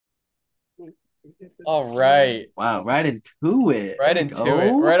All right. Wow, right into it. There Right we into it.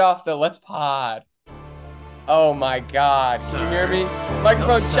 go. Right off the Let's Pod. Oh my God. Can you hear me?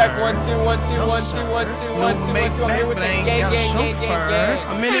 Microphone check. 1 2 1 2 1 2 1 2 1 2 1 2. I'm here with the gang. I'm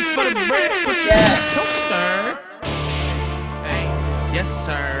in it for the bread, but you Yeah. got toaster. Hey, yes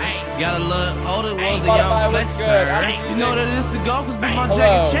sir. Got a little older, was a Spotify, young what's good? flexer. You know that it's a go, cause bitch my Hello.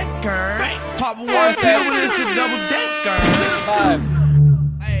 jacket checker. Pop a one pill, but it's a double decker. Vibes.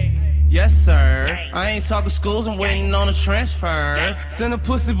 Yes, sir. I ain't talking schools, I'm waiting on a transfer. Send a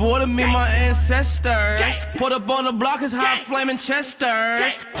pussy boy to meet my ancestors. Put up on the block is hot flaming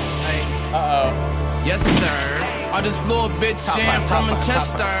chesters. Uh-oh. Yes, sir. I just flew a bitch in from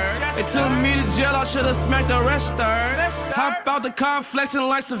Manchester. They took me to jail, I should've smacked the arrestor. Hop out the car flexing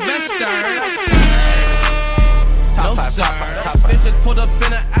like Sylvester. No, sir. Bitch just pulled up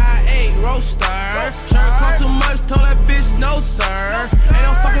in an I-8 roaster. Shirt cost too much, told that bitch no, sir. Ain't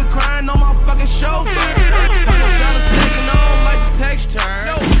no fucking crying on my fucking shoulder. $100 steak and I don't like the texture.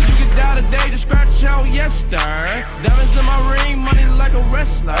 You can die today, just scratch out, yes, sir. Diamonds in my ring, money like a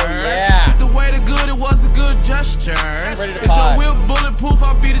wrestler. yeah. Took away the good, it was a good gesture. Ready to It's your pod. whip bulletproof,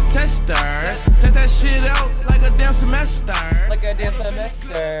 I'll be the tester. Test that shit out like a damn semester. Like a damn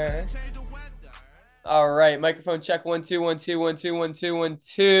semester. All right. Microphone check. 1 2 1 2 1 2 1 2 1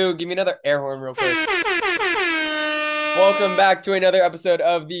 2. Give me another air horn real quick. Welcome back to another episode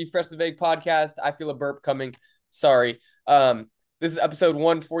of the Fresh to Bake podcast. I feel a burp coming. Sorry. This is episode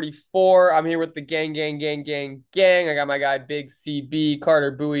 144. I'm here with the gang. I got my guy Big CB Carter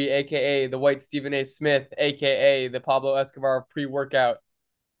Bowie, aka the White Stephen A. Smith, aka the Pablo Escobar of pre-workout.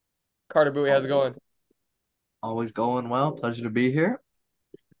 Carter Bowie, how's it going? Always going well. Pleasure to be here.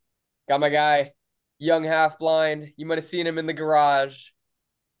 Got my guy, young half blind. You might have seen him in the garage,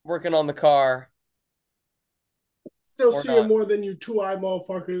 working on the car. Still Or seeing not. more than you two-eye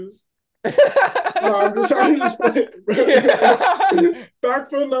motherfuckers. No, Yeah, I'm just back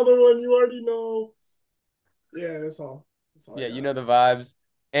for another one. You already know. Yeah, that's all. That's all I you got. know the vibes.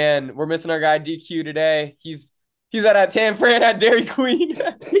 And we're missing our guy DQ today. He's at Tan Fran at Dairy Queen.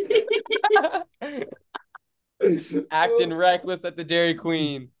 Acting reckless at the Dairy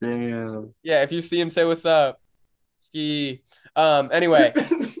Queen. Damn. Yeah, if you see him, say what's up. Ski. Anyway.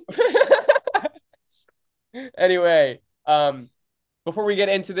 Before we get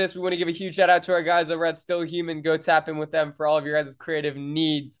into this, we want to give a huge shout out to our guys over at Still Human. Go tap in with them for all of your guys' creative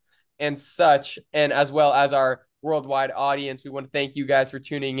needs and such, and as well as our worldwide audience. We want to thank you guys for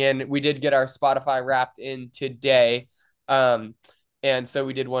tuning in. We did get our Spotify wrapped in today. And so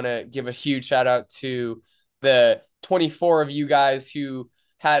we did want to give a huge shout out to the 24 of you guys who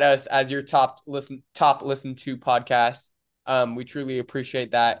had us as your top listen to podcast. We truly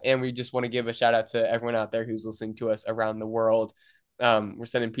appreciate that. And we just want to give a shout out to everyone out there who's listening to us around the world. We're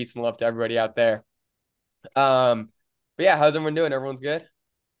sending peace and love to everybody out there. But yeah, how's everyone doing? Everyone's good?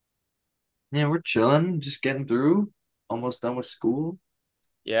 Yeah, we're chilling, just getting through. Almost done with school.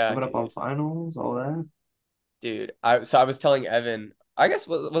 Yeah, Coming up on finals, all that. dude. I was telling Evan, I guess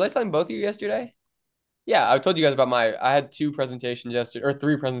was I telling both of you yesterday? Yeah, I told you guys about I had 2 presentations yesterday, or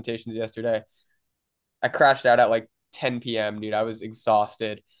 3 presentations yesterday. I crashed out at like 10 p.m., dude. I was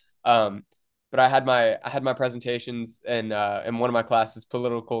exhausted. But I had my presentations in one of my classes,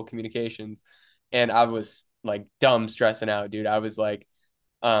 political communications, and I was like dumb stressing out, dude. I was like,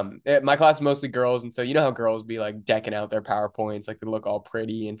 my class is mostly girls, and so you know how girls be like decking out their PowerPoints, like they look all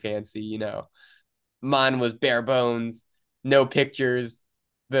pretty and fancy, you know. Mine was bare bones, no pictures,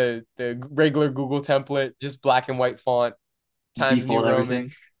 the regular Google template, just black and white font, Times New Default Roman.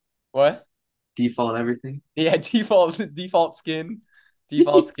 everything. What? Default everything. Yeah, default skin. Yeah,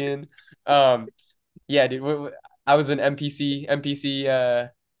 dude. I was an NPC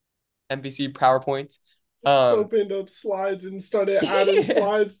PowerPoint. Just opened up slides and started adding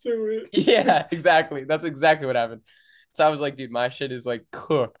slides to it. Yeah, exactly. That's exactly what happened. So I was like, dude, my shit is like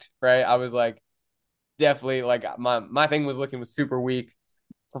cooked, right? I was like, definitely like my thing was super weak.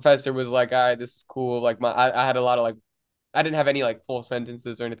 Professor was like, all right, this is cool. Like I had a lot of like, I didn't have any like full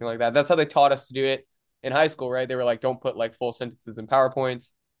sentences or anything like that. That's how they taught us to do it in high school, right? They were like, don't put like full sentences in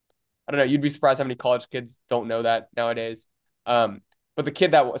PowerPoints. I don't know. You'd be surprised how many college kids don't know that nowadays. But the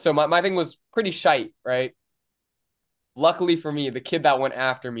kid so my thing was pretty shite, right? Luckily for me, the kid that went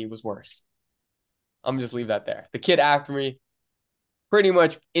after me was worse. I'm gonna just leave that there. The kid after me pretty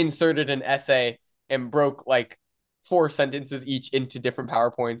much inserted an essay and broke like 4 sentences each into different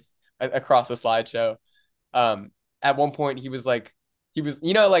PowerPoints across the slideshow. At one point he was,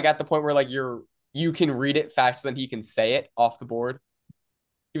 you know, like at the point where like you can read it faster than he can say it off the board.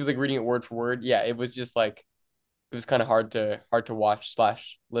 He was like reading it word for word. Yeah, it was just like it was kind of hard to watch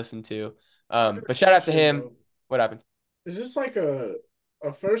slash listen to. I got a But shout out to question, him. bro. What happened? Is this like a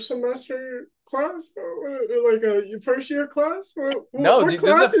first semester class, or like a first year class? No, What dude, this is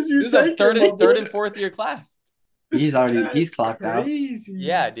a classes you this is a taking, my third boy? and fourth year class. He's That's clocked out. crazy.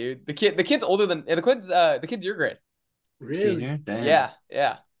 Yeah, dude. The kid's older than the kid's your grade. Really? Senior. Damn. Yeah.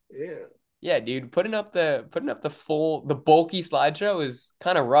 Yeah. Yeah, dude. Putting up the bulky slideshow is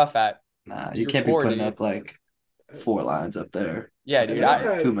kind of rough at Nah, you year can't be four, putting dude. up like 4 lines up there. Yeah, That's dude.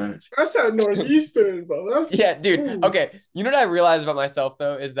 like I- 2 minutes. That's at Northeastern, bro. That's Yeah, dude. ooh. Okay. You know what I realized about myself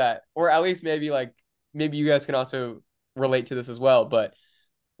though is that, or at least maybe you guys can also relate to this as well, but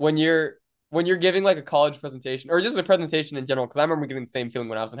when you're giving like a college presentation or just a presentation in general, because I remember getting the same feeling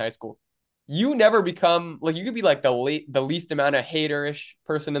when I was in high school. You never become like you could be like the least amount of haterish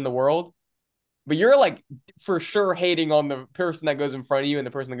person in the world, but you're like for sure hating on the person that goes in front of you and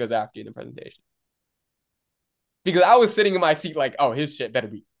the person that goes after you in the presentation. Because I was sitting in my seat like, oh, his shit better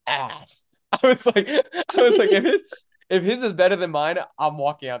be ass. I was like, if his is better than mine, I'm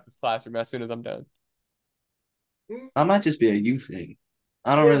walking out this classroom as soon as I'm done. I might just be a you thing.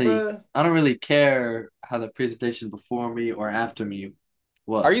 I Yeah, don't bro. really care how the presentation before me or after me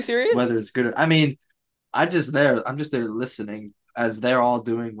Are you was, serious? whether it's good. I mean, I'm just there listening as they're all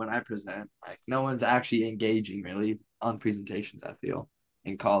doing when I present. Like no one's actually engaging really on presentations, I feel,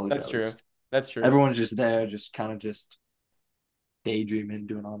 in college That's at true. least. That's true. Everyone's just there, just kind of just daydreaming,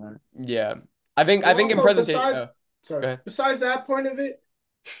 doing all that. Yeah. I think in Also, presentation. Oh, go ahead. besides that point of it,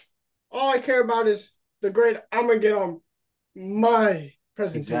 all I care about is the grade I'm gonna get on my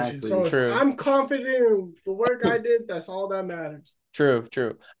presentation. Exactly. So if True. I'm confident in the work I did, that's all that matters. True.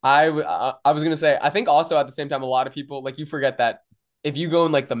 I was gonna say I think also at the same time a lot of people like you forget that if you go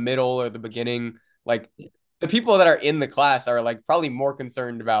in like the middle or the beginning, like the people that are in the class are like probably more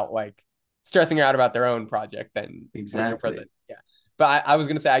concerned about like stressing out about their own project than when you're Exactly. present. Yeah. But I was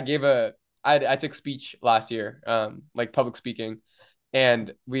gonna say I took speech last year, like public speaking,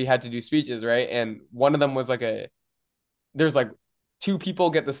 and we had to do speeches, right? And one of them was like there's like two people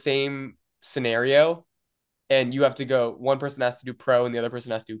get the same scenario and you have to go one person has to do pro and the other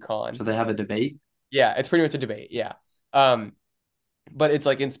person has to do con. So they have a debate. Yeah, it's pretty much a debate. Yeah. Um, but it's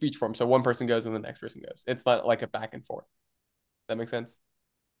like in speech form. So one person goes and the next person goes. It's not like a back and forth. That makes sense?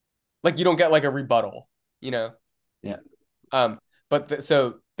 Like you don't get like a rebuttal, you know? Yeah. Um, but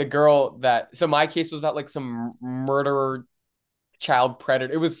so the girl so my case was about like some murderer child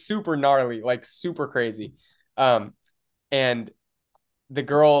predator. It was super gnarly, like super crazy. And the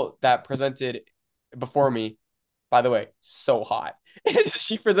girl that presented before me, by the way, so hot.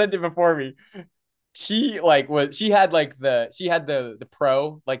 She presented before me. She had the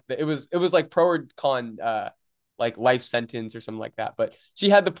pro, like it was like pro or con like life sentence or something like that. But she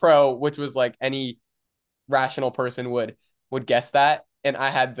had the pro, which was like any rational person would guess that. And I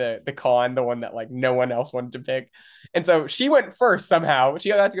had the con, the one that like no one else wanted to pick. And so she went first somehow. She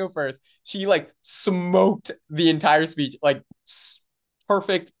got to go first. She like smoked the entire speech, like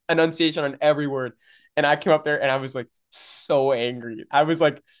perfect enunciation on every word. And I came up there and I was like so angry. I was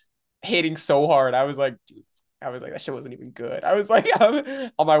like hating so hard. I was like, dude, I was like, that shit wasn't even good. I was like,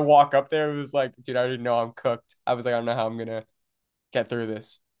 on my walk up there, it was like, dude, I already know I'm cooked. I was like, I don't know how I'm gonna get through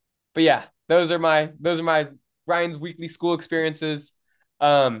this. But yeah, those are my Ryan's weekly school experiences.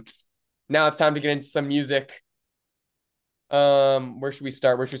 Um, Now it's time to get into some music. Where should we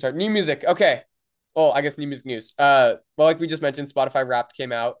start? Where should we start? New music. Okay. Oh, I guess new music news. Well, like we just mentioned, Spotify Wrapped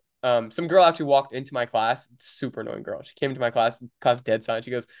came out. Some girl actually walked into my class. Super annoying girl. She came into my class dead silent.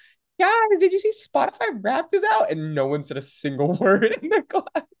 She goes, "Guys, did you see Spotify Wrapped is out?" And no one said a single word in the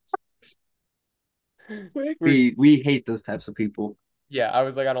class. Quick. We hate those types of people. Yeah, I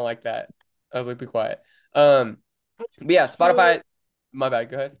was like, I don't like that. I was like, be quiet. But yeah, Feel- Spotify. My bad.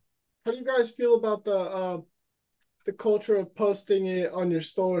 Go ahead. How do you guys feel about the culture of posting it on your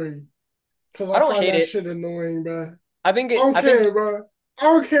story? Because I don't find hate that it. shit annoying, bro. I think I it. don't I care, think bro. I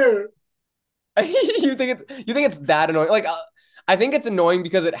don't care. you think it's that annoying. Like I think it's annoying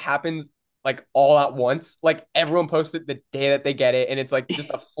because it happens like all at once. Like everyone posts it the day that they get it, and it's like just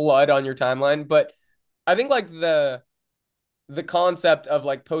a flood on your timeline. But I think like the concept of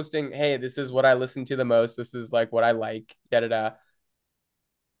like posting, hey, this is what I listen to the most. This is like what I like. Da da da.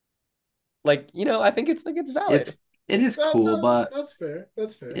 Like I think it's valid. It is cool, but That's fair.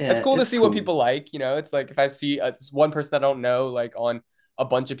 That's fair. yeah, It's cool to it's see what cool. people like. It's like if I see one person I don't know like on a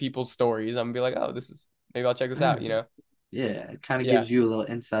bunch of people's stories, I'm gonna be like, oh, this is maybe I'll check this out. Yeah, it kind of Yeah. gives you a little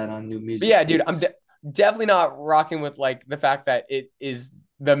insight on new But music yeah, dude, I'm tastes. definitely not rocking with like the fact that it is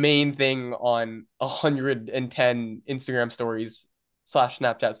the main thing on 110 Instagram stories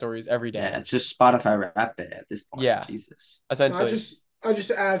Snapchat stories every day. Yeah, it's just Spotify Rap Day at this point. Yeah. Jesus. Essentially. I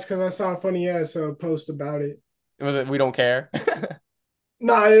just asked because I saw a funny ass post about it. Was it we don't care?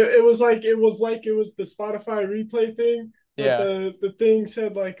 No, it was like it was the Spotify replay thing, but Yeah. the thing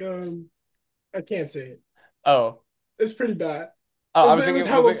said like I can't say it. Oh. It's pretty bad. Oh, I was It thinking was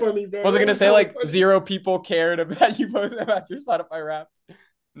hella funny, bro. was it gonna say hella like funny. 0 people cared about you posted about your Spotify Wrapped?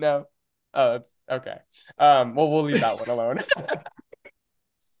 No. Oh, that's okay. Well, we'll leave that one alone.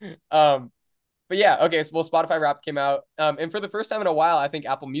 But yeah, okay. So Spotify Wrapped came out, and for the first time in a while, I think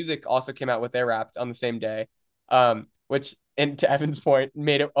Apple Music also came out with their Wrapped on the same day, which, and to Evan's point,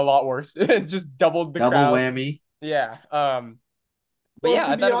 made it a lot worse. It just doubled the Double crowd. whammy. Yeah. But Well, yeah,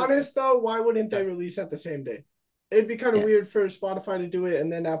 to I be thought it was honest though, why wouldn't they Yeah. release at the same day? It'd be kind of Yeah. weird for Spotify to do it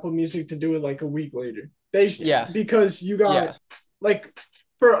and then Apple Music to do it like a week later. They Yeah. because you got Yeah. like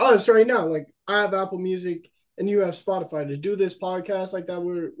for us right now, like I have Apple Music and you have Spotify to do this podcast like that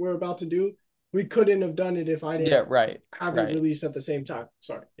we're about to do. We couldn't have done it if I didn't Yeah, right. have right. it released at the same time.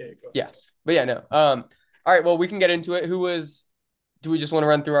 Sorry. Yeah, go. Yeah. But yeah, no. All right, well, we can get into it. Do we just want to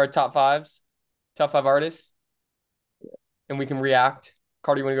run through our top 5 artists? And we can react.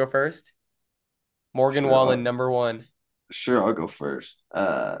 Carter, you want to go first? Morgan Sure, Wallen, I'll- number 1. Sure, I'll go first.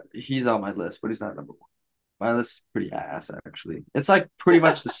 He's on my list, but he's not number 1. My list is pretty ass, actually. It's like pretty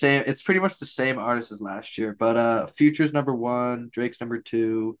much the same. It's pretty much the same artist as last year. But Future's number 1, Drake's number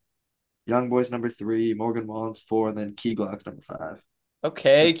 2, YoungBoy's number 3, Morgan Wallen's 4, and then Key Glock's number 5.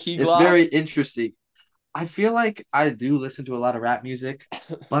 Okay, It's Key it's Glock. very interesting. I feel like I do listen to a lot of rap music,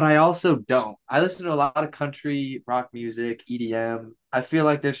 but I also don't. I listen to a lot of country, rock music, EDM. I feel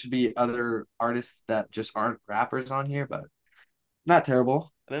like there should be other artists that just aren't rappers on here, but not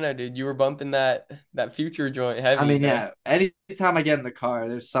terrible. I don't know, dude. You were bumping that Future joint heavy. I mean, man. yeah, anytime I get in the car,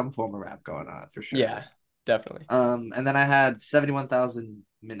 there's some form of rap going on for sure. Yeah, definitely. And then I had 71,000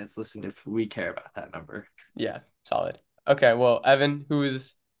 minutes listened if we care about that number. Yeah, solid. Okay, well, Evan,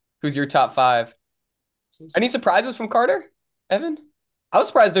 who's your top 5? Any surprises from Carter? Evan? I was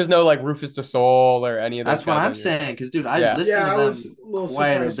surprised there's no like Rufus Du Sol or any of those That's what guys I'm on here. saying, because dude, I Yeah. listened Yeah, I to was a them little quite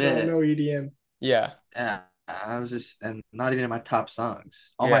a surprised about bit. no EDM. Yeah. Yeah, I was just, and not even in my top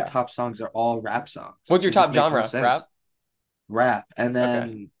songs. All my Yeah. top songs are all rap songs. What's your It just top makes no genre? sense. Rap? Rap, and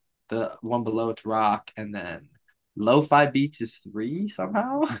then the one below it's rock, and then lo-fi beats is 3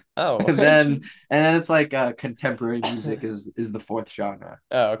 somehow, Oh. and then it's like contemporary music is the 4th genre.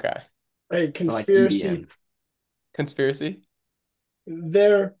 Oh, okay. Hey, So like conspiracy. EDM. Conspiracy?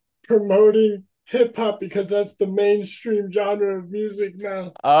 They're promoting hip hop because that's the mainstream genre of music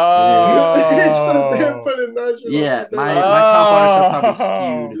now. So they're Oh. putting that shit Yeah, on my there. top artists are probably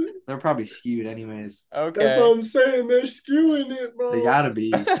Oh. skewed. They're probably skewed anyways. That's what Okay. I'm saying. They're skewing it, bro. They gotta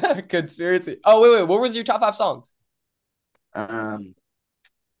be. Conspiracy. Oh, wait. What was your top 5 songs?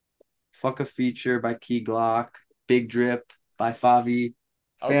 Fuck a Feature by Key Glock, Big Drip by Favi,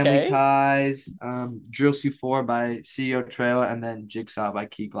 Family Okay. Ties, Drill C4 by CEO Trail, and then Jigsaw by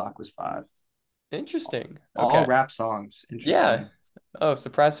Key Glock was 5. Interesting. All Okay. rap songs. Interesting. Yeah. Oh,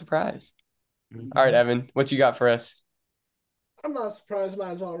 surprise, surprise. Mhm. All right, Evan, what you got for us? I'm not surprised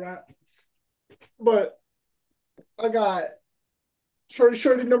mine's all rap. But I got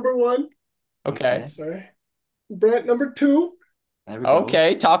Shorty number 1. Okay. Sorry. Brent number 2. There we go.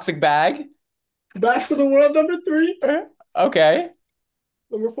 Okay. Toxic Bag. Bash for the World number 3. Okay.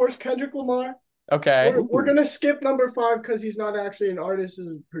 Number 4 is Kendrick Lamar. Okay. We're gonna skip number 5 because he's not actually an artist, he's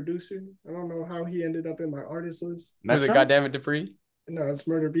a producer. I don't know how he ended up in my artist list. Was it Metro? Goddamn It Dupree? No, it's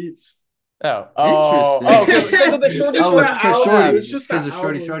Murder Beats. Oh. Oh. Interesting. Oh, because of the Shorty It's Oh, Shorty the it's because album. Shorty. It's It's just because the of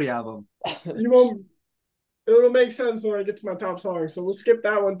Shorty album. Shorty album. You won't. It'll make sense when I get to my top song, so we'll skip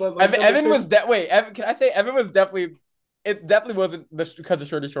that one. But like Evan was six, wait, Evan, can I say Evan was definitely it definitely wasn't because of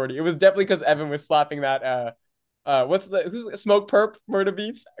Shorty Shorty. It was definitely because Evan was slapping that who's Smoke Perp Murder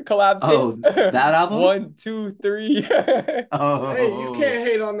Beats collab Oh, tape? that album? 1, 2, 3. Oh, hey, you can't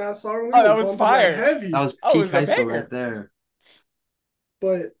hate on that song. We Oh, that were was bumping fire. heavy. That was Oh, it peak was a high school banger. right there.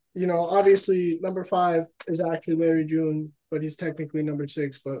 But obviously number 5 is actually Larry June, but he's technically number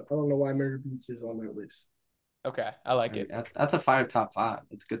 6. But I don't know why Murder Beats is on that list. Okay, I like it. That's a fire top 5.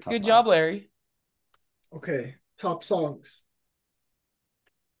 It's a good top Good 5. job, Larry. Okay, top songs.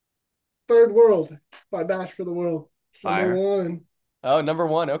 Third World by Bash for the World. Fire. Number 1. Oh, number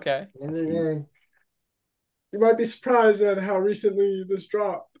 1. Okay. Number That's 1. You might be surprised at how recently this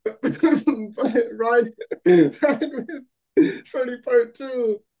dropped. But right with Shorty Part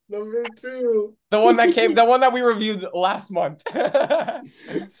 2. Number 2. The one that we reviewed last month.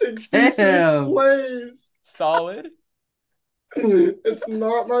 66 Damn. plays. Solid. It's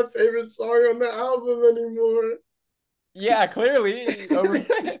not my favorite song on the album anymore. Yeah, clearly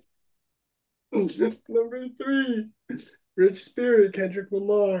overrated. Number 3, Rich Spirit, Kendrick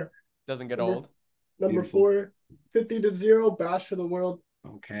Lamar. Doesn't get Number old. number Beautiful. 4, 50 to 0, Bash for the World.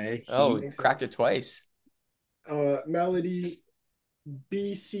 Okay. Oh, Heat. Makes cracked it sense. twice. Melody,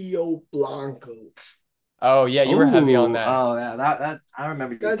 BCO Blanco. Oh yeah, you were heavy on that. Oh yeah, that I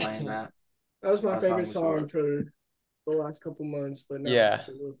remember you That playing that. that was my That song favorite was song hard. for the last couple months, but now Yeah. it's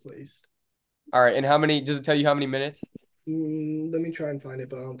been replaced. All right, and how many? Does it tell you how many minutes? Let me try and find it,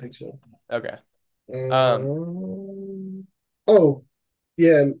 but I don't think so. Okay. Oh,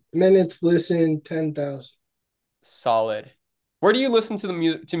 yeah, minutes listened 10,000. Solid. Where do you listen to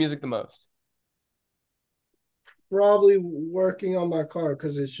music the most? Probably working on my car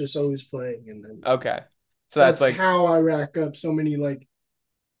because it's just always playing, and then Okay. So that's like, how I rack up so many like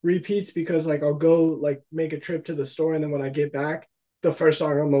repeats because like I'll go like make a trip to the store, and then when I get back, the first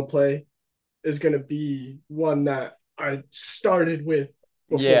song I'm gonna play is gonna be one that I started with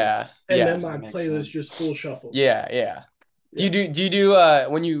before, yeah, and yeah, then my That makes playlist sense. just full shuffles. yeah. Do you do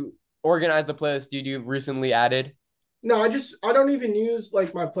when you organize the playlist, do you do recently added? No, I don't even use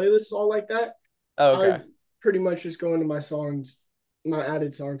like my playlists all like that. Oh, I okay. pretty much just go into my songs, my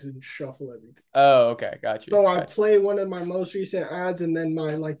added songs, and shuffle everything. Oh, okay. Got you. So I play one of my most recent ads, and then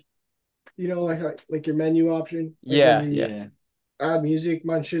my like, like your menu option. Like Yeah, when you Yeah. add music,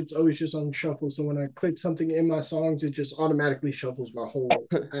 my shit's always just on shuffle. So when I click something in my songs, it just automatically shuffles my whole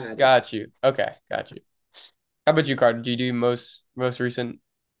ad. Got you. Okay, got you. How about you, Carter? Do you do most recent?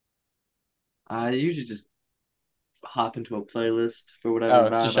 I usually just hop into a playlist for whatever Oh,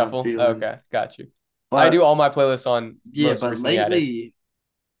 just vibe I'm shuffle. feeling. Okay, got you. I But do all my playlists on yeah, most but recently added. lately,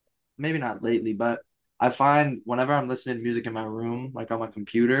 maybe not lately, but I find whenever I'm listening to music in my room, like on my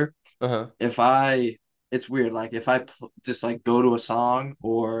computer, Uh-huh. it's weird. Like if I just like go to a song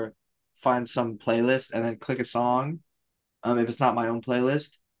or find some playlist and then click a song, if it's not my own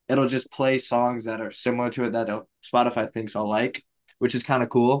playlist, it'll just play songs that are similar to it that Spotify thinks I'll like, which is kind of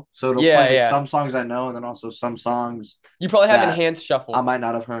cool. So it'll Yeah, play yeah. some songs I know and then also some songs You probably have that enhanced shuffle. I might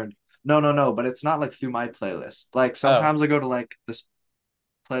not have heard. No, but it's not like through my playlist. Like sometimes I go to like this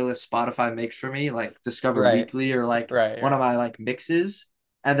playlist Spotify makes for me, like Discover Right. Weekly or like Right. one of my like mixes,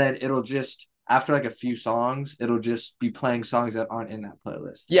 and then it'll just after like a few songs, it'll just be playing songs that aren't in that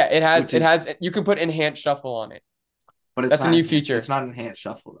playlist. Yeah, which is- you can put enhanced shuffle on it. But it's That's a not new enhanced- feature. It's not enhanced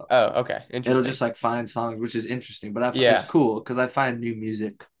shuffle though. Oh, okay. Interesting. It'll just like find songs, which is interesting. But Yeah. it's cool because I find new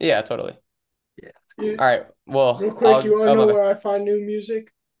music. Yeah, totally. Yeah, it's cool. You- All right. Well, Real quick, you want to my know bad. where I find new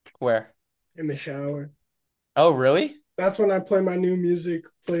music? Where? In the shower. Oh, really? That's when I play my new music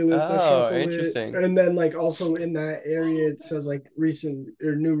playlist. I Oh, shuffle interesting. it, and then like also in that area it says like recent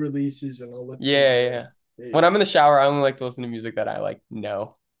or new releases, and I'll look. Yeah. When I'm in the shower, I only like to listen to music that I like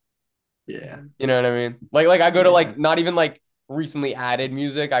know. Yeah. You know what I mean? Like I go to Yeah. like not even like recently added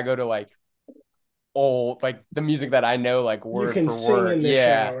music. I go to like old like the music that I know like You word can for sing word. in the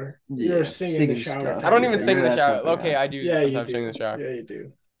Yeah. shower. Yeah, You're singing in the singing shower. stuff. I don't even Yeah, sing in the you're that shower. type of Okay, guy. I do Yeah, you sometimes do. sing in the shower. Yeah, you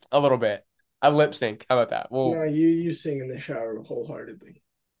do. A little bit. I lip sync. How about that? Well, No, you sing in the shower wholeheartedly.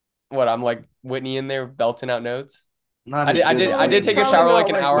 what? I'm like Whitney in there belting out notes. Not I as did. I good did. as I did take a Probably shower not like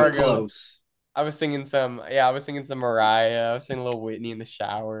an like hour but Whitney. ago. close. I was singing some. Yeah, I was singing some Mariah. I was singing a little Whitney in the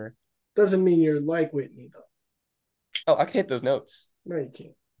shower. Doesn't mean you're like Whitney though. Oh, I can hit those notes. No, you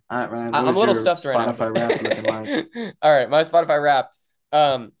can't. All right, Ryan. I'm What a is little your stuffed right now. Spotify rap looking like? All right, my Spotify Wrapped.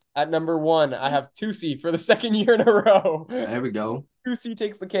 At number 1, I have Tusi for the second year in a row. There we go. Tusi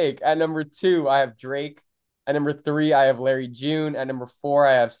takes the cake. At number 2, I have Drake. At number 3, I have Larry June. At number 4,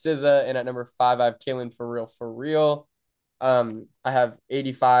 I have SZA. And at number 5, I have Kaylin For Real For Real. I have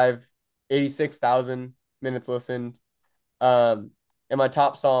 86,000 minutes listened. And my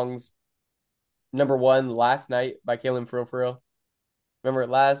top songs, number 1, Last Night by Kaylin For Real For Real. Remember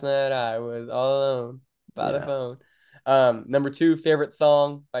last night I was all alone by the Yeah. phone. Number 2, Favorite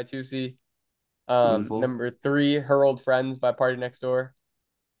Song by Tusi. Beautiful. Number 3, Her Old Friends by Party Next Door.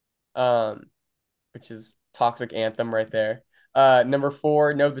 Which is Toxic Anthem right there. Number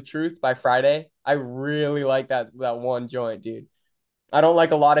 4, Know the Truth by Friday. I really like that one joint, dude. I don't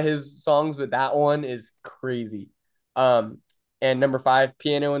like a lot of his songs, but that one is crazy. And number 5,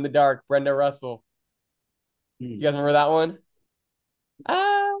 Piano in the Dark, Brenda Russell. You guys remember that one?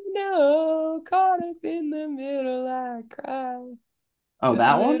 I know, caught up in the middle, I cry. Oh, Just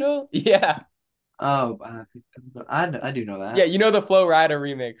that a one? little. Yeah. Oh, I do know that. Yeah, you know the Flo Rida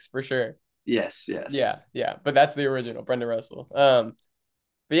remix for sure. Yes. Yeah. But that's the original, Brenda Russell. But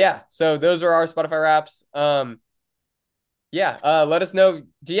yeah, so those are our Spotify Wraps. Yeah, let us know.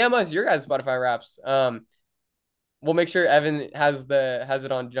 DM us your guys' Spotify Wraps. We'll make sure Evan has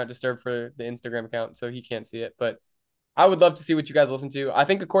it on Do Not Disturb for the Instagram account, so he can't see it. But I would love to see what you guys listen to. I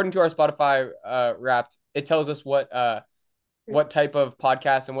think according to our Spotify Wrapped, it tells us what type of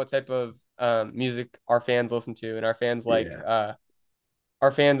podcast and what type of music our fans listen to, and our fans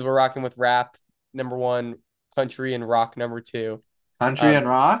our fans were rocking with rap number one, country and rock number two, Country and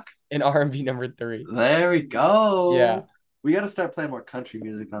rock. and R&B number three. There we go. Yeah. We got to start playing more country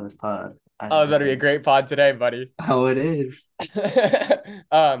music on this pod. Oh, that'd be a great pod today, buddy. Oh, it is.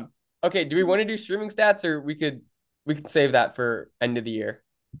 Okay, do we want to do streaming stats, or we could save that for end of the year?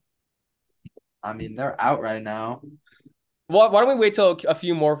 I mean, they're out right now. Well, why don't we wait till a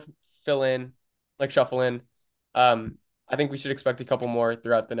few more fill in, like shuffle in? I think we should expect a couple more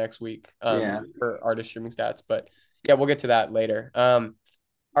throughout the next week. For artist streaming stats, but yeah, we'll get to that later.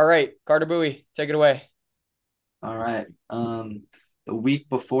 All right, Carter Bowie, take it away. All right. The week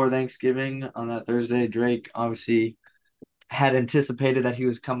before Thanksgiving on that Thursday, Drake obviously had anticipated that he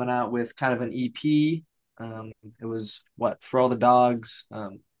was coming out with kind of an EP. It was For All the Dogs,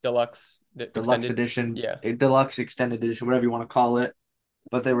 Deluxe edition, yeah, deluxe extended edition, whatever you want to call it.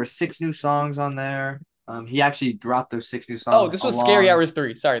 But there were 6 new songs on there. He actually dropped those 6 new songs. Oh, this was Scary Hours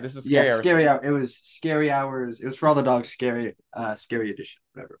 3. Sorry, this is Scary Hours. Scary Hours. It was Scary Hours. It was For All the Dogs, Scary edition,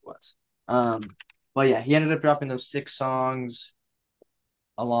 whatever it was. But yeah, he ended up dropping those 6 songs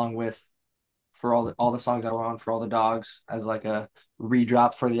along with for all the songs that were on For All the Dogs as like a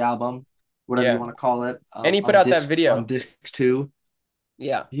redrop for the album, whatever you want to call it. And he put out that video on disc 2.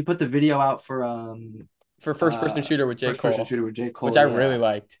 Yeah, he put the video out for First Person Shooter with J. Cole. First Person Shooter with J. Cole, which I really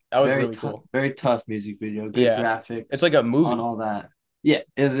liked. That was really cool. Very tough music video. Good graphics. It's like a movie on all that. Yeah,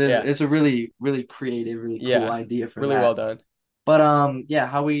 it's a really really creative, really cool idea for really that. well done. But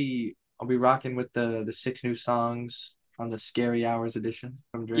how we are we rocking with the 6 new songs on the Scary Hours edition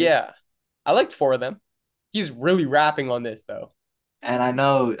from Drake? Yeah, I liked 4 of them. He's really rapping on this though. And I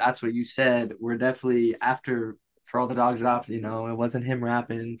know that's what you said. We're definitely after For All the Dogs dropped. It wasn't him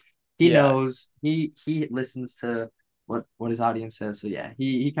rapping. He knows. He listens to what his audience says. So yeah,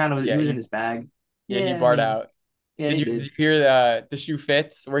 he kind of he was in his bag. Yeah, he barred out. Yeah, did you hear the shoe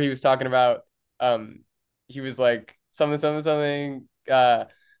fits where he was talking about he was like something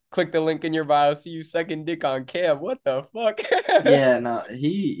click the link in your bio, see you sucking dick on cam. What the fuck? Yeah, no,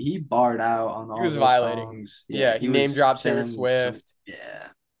 he barred out on all he was those violating songs. Yeah, he name dropped Taylor Swift.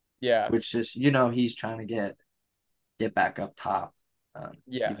 Yeah. Which just he's trying to get back up top.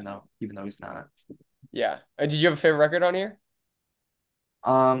 Even though he's not. Yeah. Did you have a favorite record on here?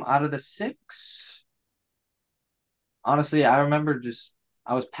 Out of the 6, honestly, I remember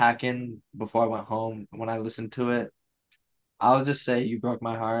I was packing before I went home. When I listened to it, I'll just say You Broke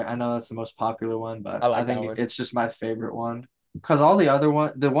My Heart. I know that's the most popular one, but I think it's just my favorite one. Because all the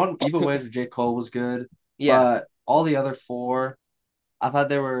other the one Evil Ways with J. Cole was good. Yeah. But all the other 4, I thought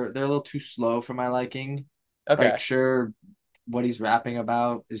they're a little too slow for my liking. Okay. Like, sure, what he's rapping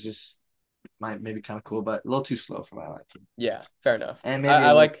about is just maybe kind of cool, but a little too slow for my liking. Yeah, fair enough. And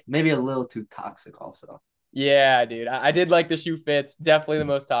maybe maybe a little too toxic also. Yeah, dude. I did like the shoe fits. Definitely the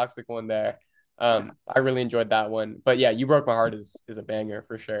most toxic one there. I really enjoyed that one. But yeah, You Broke My Heart is a banger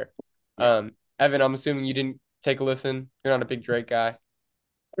for sure. Evan, I'm assuming you didn't take a listen. You're not a big Drake guy.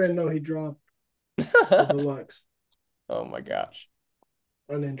 I didn't know he dropped the deluxe. Oh my gosh.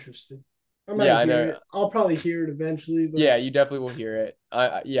 Uninterested. I know. I'll probably hear it eventually. But... Yeah, you definitely will hear it.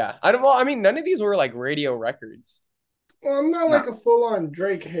 Yeah. I mean, none of these were like radio records. Well, I'm not like a full-on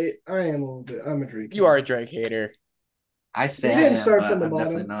Drake hate. I am a little bit. I'm a Drake. You are a Drake hater. I say he didn't start from the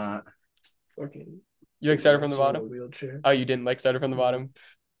bottom. Definitely not. Fucking. You like started from the bottom? Wheelchair. Oh, you didn't like started from the bottom?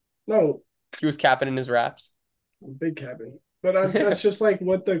 No. He was capping in his raps. Big capping, but that's just like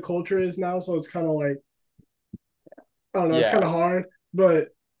what the culture is now. So it's kind of like, I don't know. It's kind of hard, but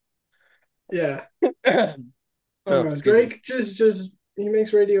yeah. I don't know. Drake just he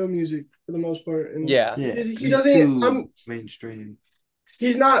makes radio music for the most part, and he doesn't. Mainstream.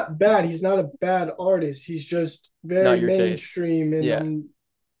 He's not bad. He's not a bad artist. He's just very mainstream, and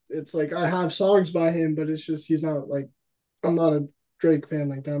it's like I have songs by him, but it's just he's not like I'm not a Drake fan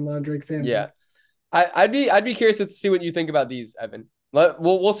like that. I'm not a Drake fan. Yeah, I'd be curious to see what you think about these, Evan.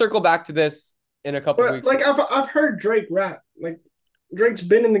 We'll circle back to this in a couple weeks. Like I've heard Drake rap. Like Drake's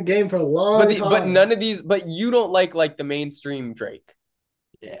been in the game for a long time. But none of these. But you don't like the mainstream Drake.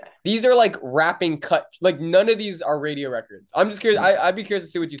 Yeah, these are like rapping cut. Like none of these are radio records. I'm just curious. I'd be curious to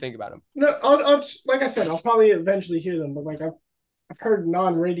see what you think about them. No, I'll like I said, I'll probably eventually hear them. But like I've heard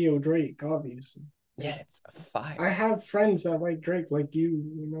non-radio Drake, obviously. Yeah, it's a fire. I have friends that like Drake, like you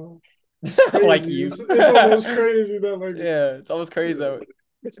know. Like you. It's almost crazy that like. Yeah, it's almost crazy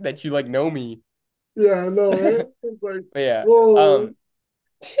that you like know me. Yeah, I know, right? It's like, yeah. whoa.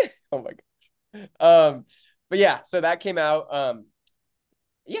 Oh my gosh. But yeah, so that came out.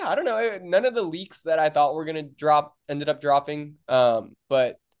 Yeah, I don't know. None of the leaks that I thought were gonna drop ended up dropping.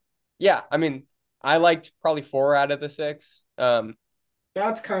 But yeah, I mean, I liked probably 4 out of the 6.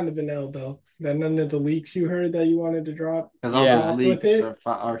 That's kind of an L though. That none of the leaks you heard that you wanted to drop Because all those Yeah. dropped with leaks it.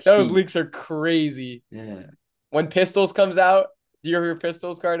 are Those heat. leaks are crazy. Yeah. When Pistols comes out, do you hear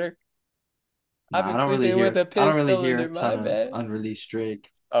Pistols, Carter? I've No, been sleeping with a I don't really pistol hear under a my ton of bed. unreleased Drake.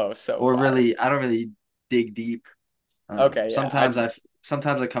 Oh, so Or fire. really, I don't really dig deep. Okay, yeah.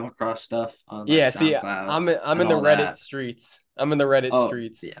 Sometimes I come across stuff on like Yeah, see, SoundCloud I'm and in the all Reddit that. streets. I'm in the Reddit Oh,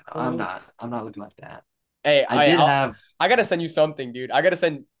 streets. yeah, no, I'm not looking like that. Hey, I did have I gotta send you something, dude. I gotta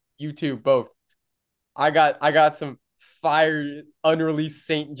send you two both. I got some fire unreleased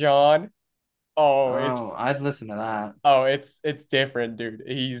St. John. Oh, oh, I'd listen to that. it's different, dude.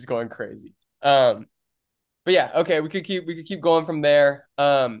 He's going crazy. But yeah, okay, we could keep going from there.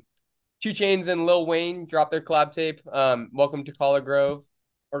 2 Chainz and Lil Wayne dropped their collab tape. Welcome to College Grove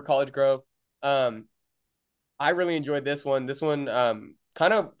or College Grove. Um, I really enjoyed this one. This one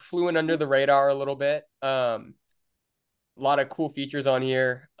kind of flew in under the radar a little bit. A lot of cool features on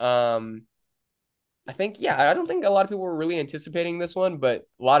here. I think I don't think a lot of people were really anticipating this one, but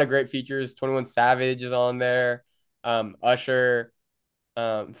a lot of great features. 21 Savage is on there. Usher,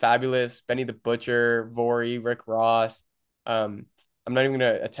 Fabulous, Benny the Butcher, Vori, Rick Ross. I'm not even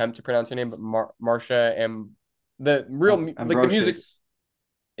gonna attempt to pronounce her name, but Marsha and the real like the music Ambrosius.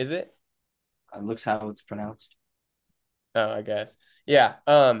 is it? Looks how it's pronounced. Oh, I guess. Yeah.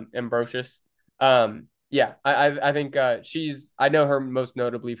 Ambrosius. Yeah. I think she's I know her most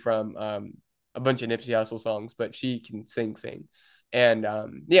notably from a bunch of Nipsey Hussle songs, but she can sing. And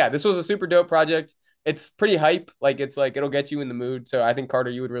yeah, this was a super dope project. It's pretty hype. Like it's like it'll get you in the mood. So I think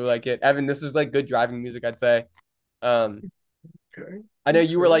Carter, you would really like it. Evan, this is like good driving music, I'd say. Okay. I know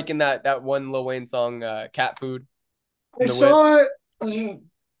you were liking that one Lil Wayne song, Cat Food. I saw it.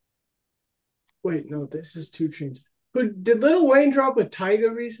 Wait, no, this is 2 Chainz. Did Lil Wayne drop with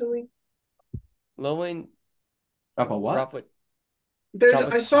Tyga recently? Lil Wayne Up a what? drop with There's Drop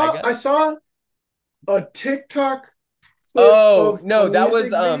with I saw a TikTok clip Oh, of no, a that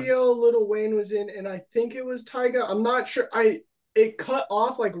was music video Lil Wayne was in, and I think it was Tyga. I'm not sure. It cut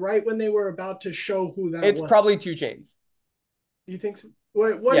off like right when they were about to show who that it's was. probably 2 Chainz. You think so?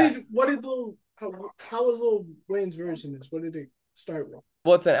 Wait, Yeah. what did Lil how was Lil Wayne's verse in this? What did it start with?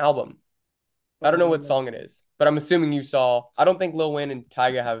 Well, it's an album. I don't know what song it is, but I'm assuming you saw. I don't think Lil Wayne and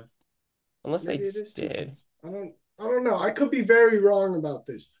Tyga have, unless Maybe they it is 2 did. Chainz. I don't know. I could be very wrong about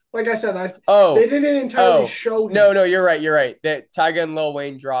this. Like I said, Oh, they didn't entirely show him. no, you're right. That Tyga and Lil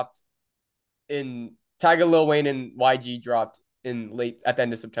Wayne dropped in Tyga, Lil Wayne, and YG dropped in late at the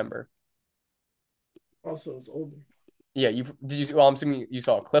end of September. Also, it's older. Yeah, well, I'm assuming you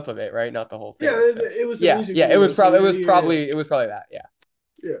saw a clip of it, right? Not the whole thing. Yeah, so. it was a yeah, music yeah. video, It was so probably yeah. it was probably that. Yeah.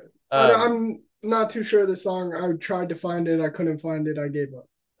 Yeah. Um, I'm not too sure of the song. I tried to find it. I couldn't find it. I gave up.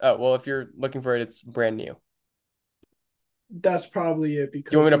 oh well, if you're looking for it, it's brand new. That's probably it.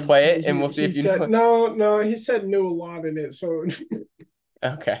 Because Do you want me to play it and we'll see if you said, know it? No. He said knew a lot in it, so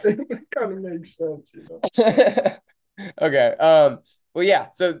Okay. it kind of makes sense, you know. Okay. Well, yeah.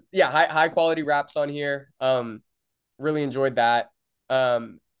 So yeah, high quality raps on here. Really enjoyed that.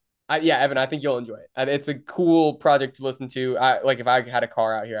 Evan, I think you'll enjoy it. It's a cool project to listen to. Like if I had a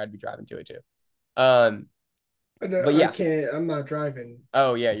car out here, I'd be driving to it too. But yeah. I can't. I'm not driving.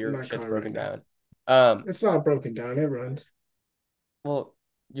 Oh yeah, your shit's broken down. It's not broken down. It runs. Well,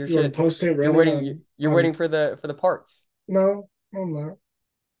 your You want shit. to post it? You're waiting. You're waiting for the parts. No, I'm not.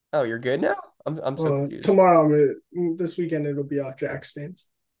 Oh, you're good now. I'm so confused. Tomorrow, this weekend, it'll be off jack stands.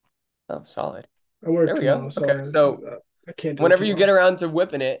 Oh, solid. I work There we tomorrow, go. so Okay, so I can't do whenever it you tomorrow. get around to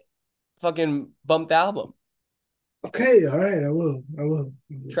whipping it, fucking bump the album. Okay, all right, I will.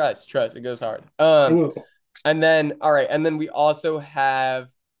 Trust. It goes hard. I will. And then all right, and then we also have,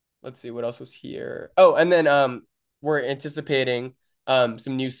 let's see what else was here. Oh, and then we're anticipating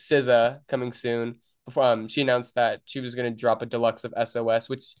some new SZA coming soon. She announced that she was gonna drop a deluxe of SOS,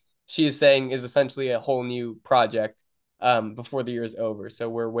 which she is saying is essentially a whole new project before the year is over. So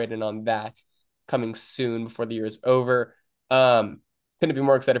we're waiting on that coming soon before the year is over. Couldn't be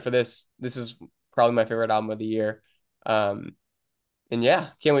more excited for this. This is probably my favorite album of the year. And yeah,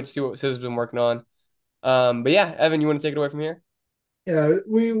 can't wait to see what SZA's been working on. But yeah, Evan, you want to take it away from here? Yeah,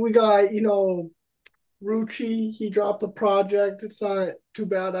 we got, Rucci, he dropped the project. It's not too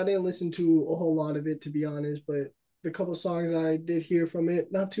bad. I didn't listen to a whole lot of it, to be honest, but the couple songs I did hear from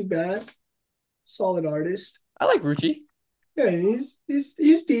it, not too bad. Solid artist. I like Rucci. Yeah, he's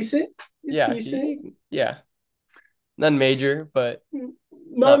decent. He's Yeah, decent. yeah. None major, but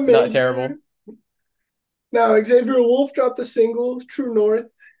Not major. not terrible. Now Xavier Wolf dropped the single True North.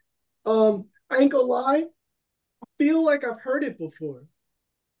 I ain't gonna lie, I feel like I've heard it before.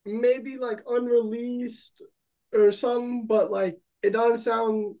 Maybe like unreleased or something, but like it doesn't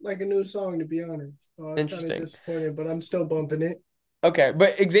sound like a new song to be honest. So I was kind of Interesting. disappointed, but I'm still bumping it. Okay,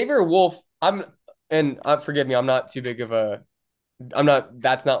 but Xavier Wolf, forgive me, I'm not too big of a I'm not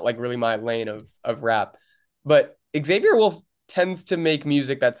that's not like really my lane of rap. But Xavier Wolf tends to make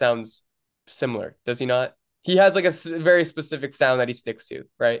music that sounds similar, does he not? He has like a very specific sound that he sticks to,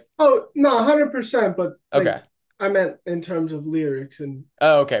 right? Oh no, 100%. But like Okay. I meant in terms of lyrics, and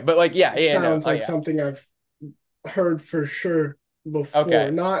Oh, okay. But like yeah, no. sounds Oh like yeah. something I've heard for sure before.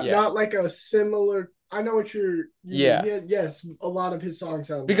 Okay. Not Yeah. like a similar. I know what you Yeah. mean. Yes, a lot of his songs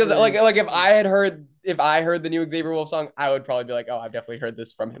sound Because very. like if I heard the new Xavier Wolf song, I would probably be like, oh, I've definitely heard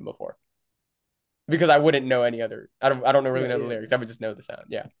this from him before. Because I wouldn't know any other. I don't really know the lyrics. I would just know the sound.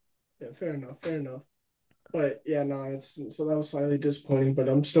 Yeah. Yeah, fair enough, fair enough. But yeah, no, it's so that was slightly disappointing, but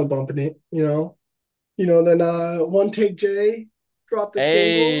I'm still bumping it, you know. Then One Take J dropped the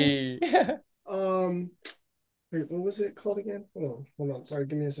single. Hey. Wait, what was it called again? Hold on, sorry,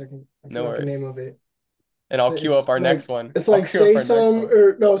 give me a second. I No forgot the worries. name of it. And I'll queue up our next one. It's I'll like queue up say our next some one.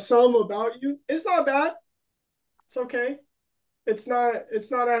 or no, some about you. It's not bad. It's okay. It's not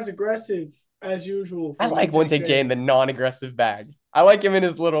as aggressive as usual. I like One Take J in the non-aggressive bag. I like him in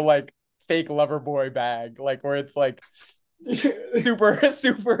his little like fake lover boy bag, like where it's like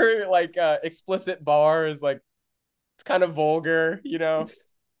super like explicit bars, like it's kind of vulgar, you know.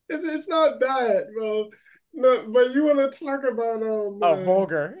 It's not bad, bro. No, but you want to talk about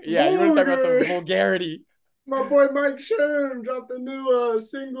Vulgar. Yeah, you want to talk about some vulgar. vulgarity. My boy Mike Sherm dropped a new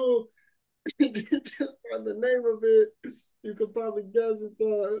single. Just by the name of it, you could probably guess it's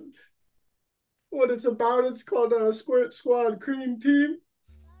what it's about. It's called Squirt Squad Cream Team.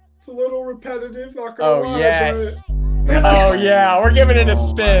 It's a little repetitive, not gonna Oh lie, yes. but Oh yeah, we're giving it a Oh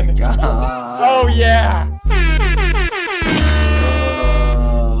spin. my God. Oh yeah.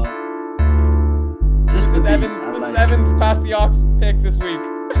 Just This the is beat, Evans. I This like is Evans past the ox pick this week.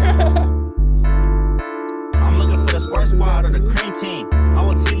 I'm looking for the squirt squad or the cream team. I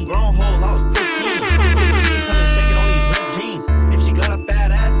was hitting grown hoes, I was 15. Coming shaking on these ripped jeans. If she got a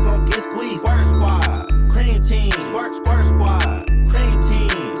fat ass, it's gon' get squeezed. Squirt squad, cream team. Squirt squad, cream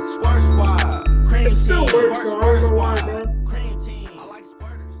team. Squirt squad, cream team. it still works. Squirt, So I squirt don't know why, squad, bro. cream team. I like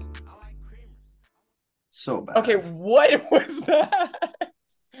squirters. I like creamers. so bad. Okay, what was that?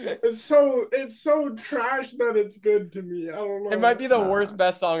 It's so trash that it's good to me. I don't know. It might be the Nah. worst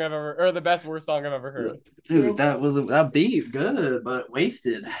best song I've ever, or the best worst song I've ever heard. Dude, that beat good, but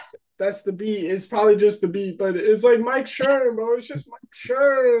wasted. That's the beat. It's probably just the beat, but it's like Mike Sherm, bro. It's just Mike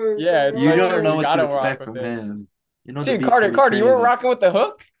Sherm. Yeah, it's You Mike don't Sherm. know We what gotta to rock expect with from it. him. You know the Dude, beat Carter, can be you were crazy. rocking with the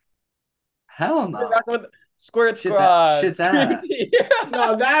hook? Hell You were no. rocking with Squirt Shit's Squad. shit's ass. Yeah.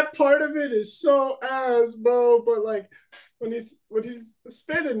 No, that part of it is so ass, bro. But like when he's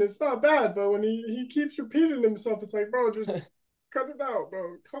spitting, it's not bad. But when he keeps repeating himself, it's like, bro, just cut it out,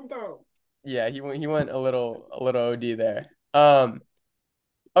 bro. Calm down. Yeah, he went a little OD there.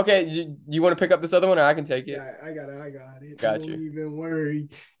 Okay, do you want to pick up this other one, or I can take it? Yeah, I got it. Got Don't you. even worry.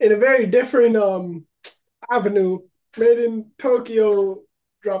 In a very different avenue, Made in Tokyo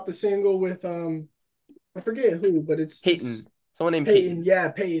dropped the single with I forget who, but it's Peyton. Someone named Peyton. Peyton.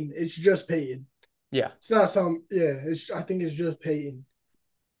 Yeah, Peyton. It's just Peyton. Yeah. It's not some. Yeah, I think it's just Peyton,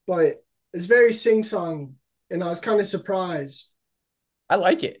 but it's very sing song, and I was kind of surprised. I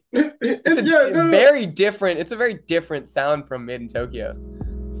like it. It's a very different sound from Made in Tokyo.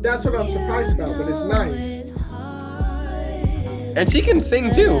 That's what I'm surprised about, but it's nice. And she can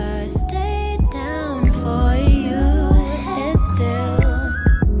sing too.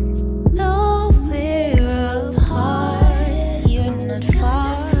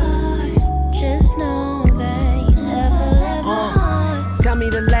 Tell me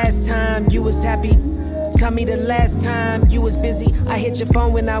the last time you was happy. Tell me the last time you was busy. I hit your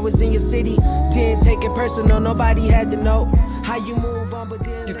phone when I was in your city. Didn't take it personal, nobody had to know how you move on, but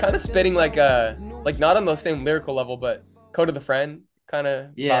then He's kind of spitting like not on the same lyrical level, but Code of the Friend kind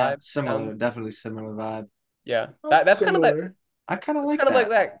of Yeah, vibe. similar, sound. definitely similar vibe. Yeah, that's kind of that. Similar. I kind of It's like kind of that. like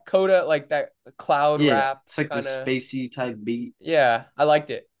that Coda, like that cloud Yeah, rap. it's like the kinda. spacey type beat. Yeah, I liked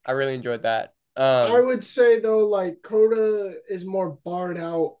it. I really enjoyed that. I would say though, like Coda is more barred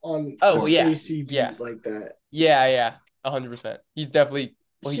out on Oh, the yeah. spacey beat Yeah. like that. Yeah, 100%. He's definitely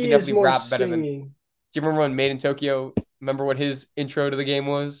he He can is definitely more rap better than. Do singing. you remember when Made in Tokyo? Remember what his intro to the game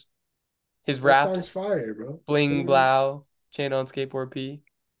was? His That song's raps, fire, bro. bling blow, chain on skateboard P.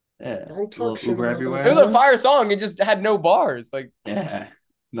 Yeah, Don't talk little shit Uber about everywhere. that It was a fire song. It just had no bars. Like Yeah,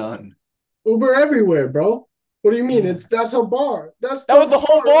 none. Uber everywhere, bro. What do you mean? That's a bar. That's That was the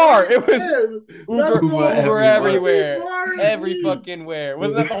whole bar. right It was there. Uber, That's the Uber Uber everywhere. everywhere, bar it every needs. fucking where.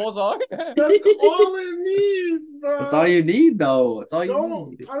 Wasn't that the whole song? That's all it needs, bro. That's all you need, though. That's all you Don't.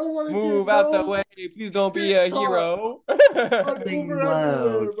 need. I don't want to Move get out the no way, please don't be shit a talk hero. on Sing Uber loud.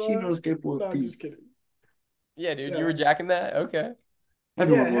 everywhere, bro. Chino skateboard No, I'm Pete. just kidding. Yeah, dude, you Yeah. were jacking that? Okay.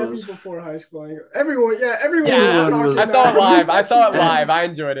 Everyone Yeah, was. heavy before high school. Everyone was Yeah, Everyone was- I saw it rocking live. that. I saw it live. I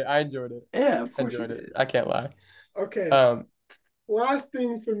enjoyed it. Yeah, of I course you enjoyed it. did. I can't lie. Okay, last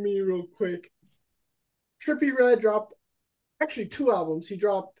thing for me, real quick. Trippie Redd dropped actually 2 albums. He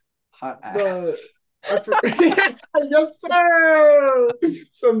dropped Hot the ass. yes sir,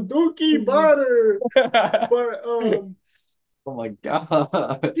 some Dookie butter, but Oh my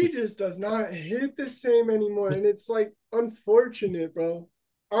god. he just does not hit the same anymore, and it's like unfortunate, bro.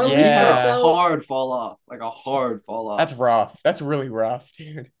 I only He's Yeah. checked a out. hard fall off. Like a hard fall off. That's rough. That's really rough,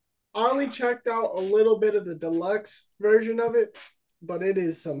 dude. I only checked out a little bit of the deluxe version of it, but it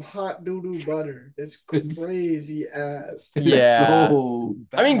is some hot doo doo butter. It's crazy ass. It's Yeah. so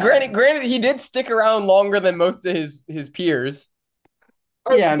I mean, bad. granted, he did stick around longer than most of his peers.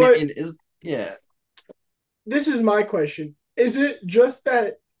 Yeah, I But mean, yeah. this is my question. Is it just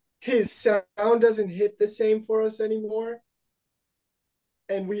that his sound doesn't hit the same for us anymore?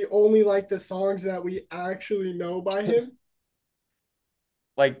 And we only like the songs that we actually know by him?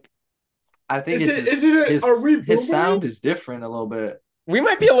 Like, I think Is it's it- just, is it- his, are we his sound boomering? is different a little bit. we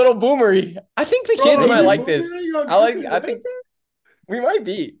might be a little boomery. I think the Bro, kids are might we like this. boomering on I Trippie think Redd? we might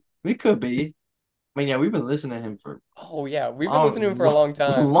be. We could be. I mean, yeah, we've been listening to him for Oh yeah, we've been listening to him for a long a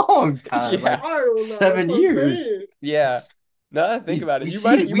time. long time. Yeah. Like I don't know. 7 That's what I'm years. saying. Yeah. Now that I think about it, we you see-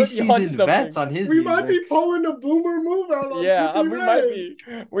 might we be onto seasoned something. vets on his We might music. be pulling the boomer move out on Yeah, Trippie we Redd. might be.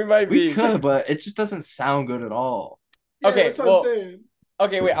 We might We be. could, but it just doesn't sound good at all. Yeah, Okay, that's what well- I'm saying.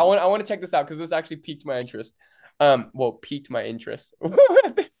 Okay, wait. I want to check this out because this actually piqued my interest. Piqued my interest.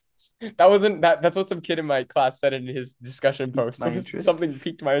 That's what some kid in my class said in his discussion post. my Was interest. Something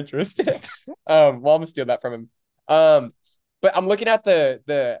piqued my interest. Well, I'm gonna steal that from him. But I'm looking at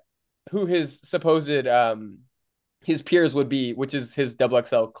the who his supposed his peers would be, which is his double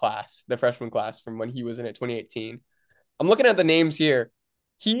XL class, the freshman class from when he was in it, 2018. I'm looking at the names here.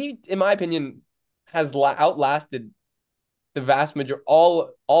 He, in my opinion, has outlasted the vast majority,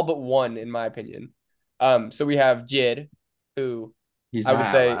 all but one, in my opinion. So we have Jid, who He's I would not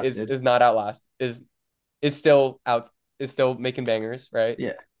say outlasted. is not outlast, is still making bangers, right?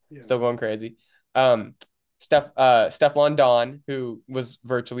 Yeah. Yeah. Still going crazy. Stefflon Don, who was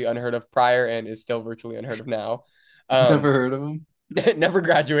virtually unheard of prior and is still virtually unheard of now. Never heard of him. Never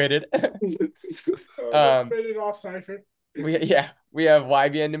graduated. Faded off Cypher. We have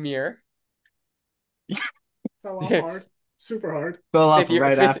YBN Namir. Fell off hard. Super hard. Fell off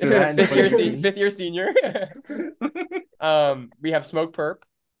right after that. in 2018. fifth year senior. We have Smoke Perp,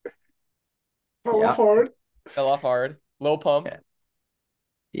 Fell Yeah. off hard. fell off hard. Lil Pump, Yeah.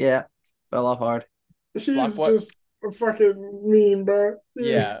 Yeah, fell off hard. She's Block what? just a fucking meme, bro. She's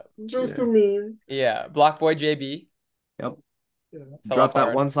Yeah. just Yeah. a meme. yeah, Block Boy JB. Yep. Yeah. Fell Dropped off that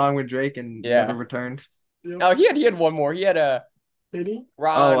hard. one song with Drake and Yeah. never returned. Yep. Oh, he had one more. He had a Did he?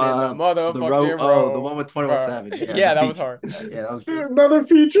 Ron in the the motherfucking the one with 21 bro. Savage. Yeah, the that was feature. hard. Yeah, that was good. Another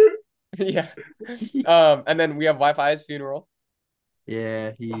feature. Yeah. And then we have Wi-Fi's funeral.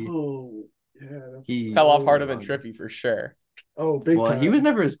 Yeah, he Oh, yeah. That's He- Fell off harder than on. Trippie for sure. Oh, big well, time. he was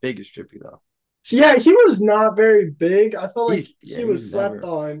never as big as Trippie though. Yeah, he was not very big. I felt like He's- yeah, he was he's slept never-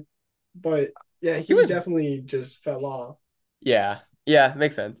 on, but yeah, he was- definitely just fell off. Yeah. Yeah,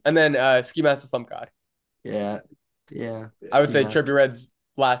 makes sense. And then Ski Master Slump God. Yeah, yeah. I would say Yeah. Trippie Redd's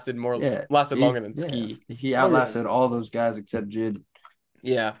lasted Yeah, longer than Ski. He outlasted all those guys except Jid.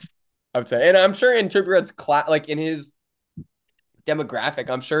 Yeah, I would say. And I'm sure in Trippie Redd's like in his demographic,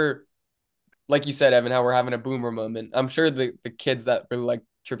 I'm sure, like you said, Evan, how we're having a boomer moment. I'm sure the kids that really like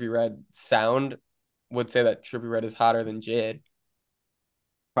Trippie Redd sound would say that Trippie Redd is hotter than Jid.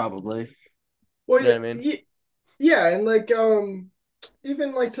 Probably. Well, You know what I mean? yeah, and like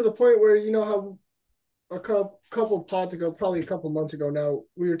even like to the point where you know how a couple pods ago, probably a couple months ago now,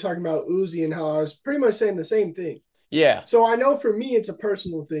 we were talking about Uzi and how I was pretty much saying the same thing. Yeah. So I know for me it's a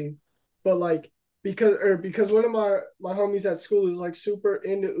personal thing, but like because one of my homies at school is like super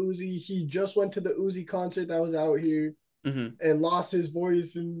into Uzi. He just went to the Uzi concert that was out here hmm and lost his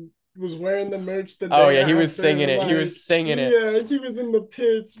voice and was wearing the merch the Oh day yeah, he was after, singing it. He like, was singing it. Yeah, he was in the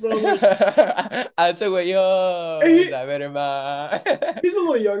pits, bro. Like, I took what yours. He- I better mind. he's a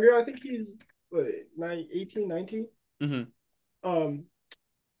little younger. I think he's what, 18, 19. hmm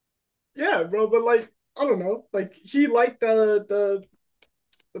Yeah, bro, but like I don't know, like he liked the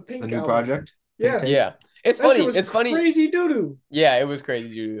The Pink The new album. project. Yeah. Tape? Yeah. It's That funny. shit was It's funny. crazy doo-doo. Yeah, it was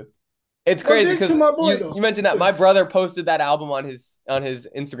crazy, dude. It's No crazy diss because to my boy, you, though. you mentioned that my brother posted that album on his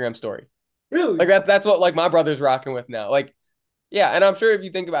Instagram story. Really? Like that's what like my brother's rocking with now. Like, yeah, and I'm sure if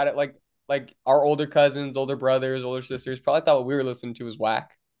you think about it, like our older cousins, older brothers, older sisters probably thought what we were listening to was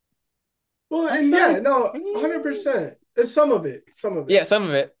whack. Well, and yeah, no, 100%. It's some of it. Some of it. Yeah, some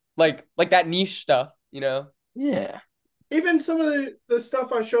of it. Like that niche stuff, you know? Yeah. Even some of the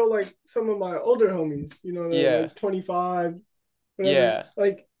stuff I show like some of my older homies, you know, they're Yeah. like 25, whatever. Yeah.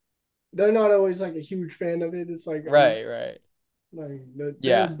 Like they're not always like a huge fan of it. It's like Right. like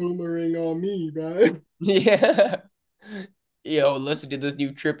Yeah. they're boomering on me, bro. Yeah. Yo, listen to this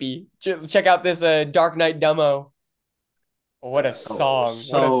new trippy. Check out this Dark Knight demo. What a song.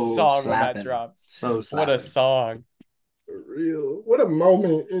 What a song when that dropped. So slapping. What a song. For real. What a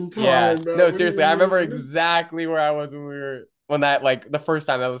moment in time, Yeah. bro. No, What do seriously, you I remember mean? exactly where I was when that like the first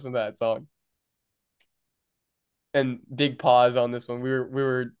time I listened to that song. And big pause on this one. We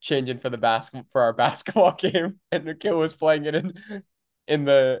were changing for our basketball game, and Nikhil was playing it in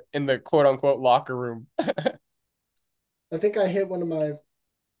the quote unquote locker room. I think I hit one of my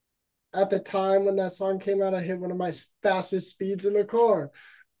at the time when that song came out, I hit one of my fastest speeds in the car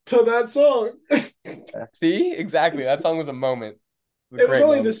to that song. See, exactly. That song was a moment. It was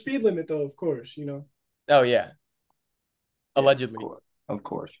only the moment. speed limit, though, of course, you know. Oh yeah. Allegedly. Of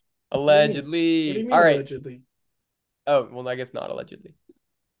course. Allegedly. What do you mean All right. allegedly? Oh, well, I guess not allegedly.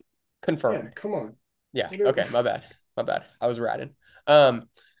 Confirmed. Yeah, come on. Yeah. Okay. My bad. I was ratting. All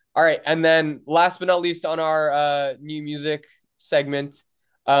right. And then last but not least on our new music segment,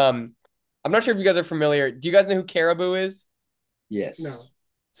 I'm not sure if you guys are familiar. Do you guys know who Caribou is? Yes. No.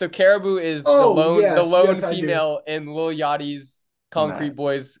 So Caribou is Oh, the lone yes, I do. female in Lil Yachty's Concrete Nah.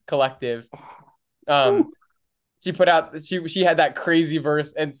 Boys collective. She put out she had that crazy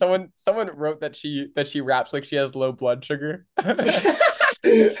verse, and someone wrote that she raps like she has low blood sugar. I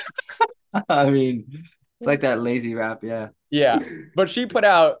mean, it's like that lazy rap, yeah. Yeah, but she put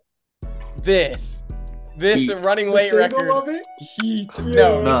out this Heat. Running The Late single record. of it? Heat.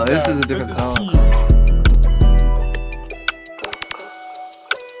 Yeah. No, this is a different is song. Heat.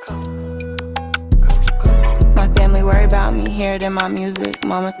 My family worry about me, hear it in my music.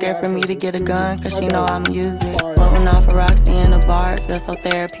 Mama scared for me to get a gun, cause she know I'ma use it. Floating off a Roxy in a bar, it feels so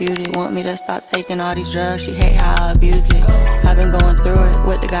therapeutic. Want me to stop taking all these drugs, she hate how I abuse it. I've been going through it,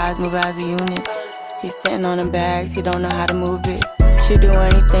 with the guys move as a unit. He's sitting on them bags, he don't know how to move it. She do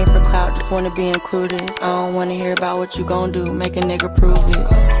anything for clout, just wanna be included. I don't wanna hear about what you gon' do, make a nigga prove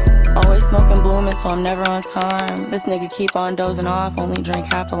it. Always smoking blooming, so I'm never on time. This nigga keep on dozing off, only drink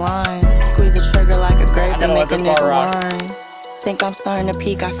half a line. Squeeze the trigger like a grape gotta and let make a this bar nigga rock. whine. Think I'm starting to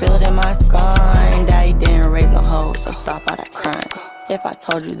peak, I feel it in my spine. Daddy didn't raise no hoes, so stop all that crying. If I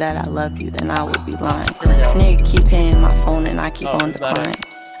told you that I love you, then I would be lying. Here we go. Nigga keep hitting my phone and I keep Oh, on it's not decline.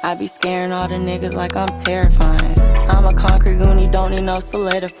 I be scaring all the niggas like I'm terrifying. I'm a concrete goonie, don't need no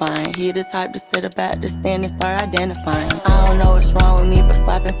solidifying. He the type to sit up at the stand and start identifying. I don't know what's wrong with me, but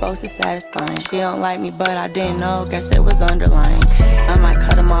slapping folks is satisfying. She don't like me, but I didn't know, guess it was underlying. I might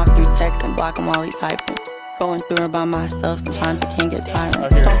cut him off through text and block him while he typing. Going through it by myself, sometimes it can get tiring. Oh,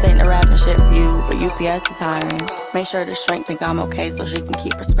 here. Don't think the rapping shit for you, but UPS is hiring. Make sure the shrink think I'm okay so she can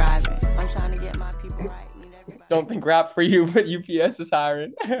keep prescribing. I'm trying to get my people right. Need everybody. Don't think rap for you, but UPS is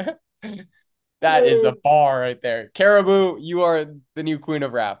hiring. That is a bar right there. Caribou, you are the new queen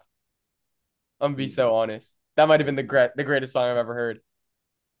of rap. I'm gonna be so honest. That might have been the greatest song I've ever heard.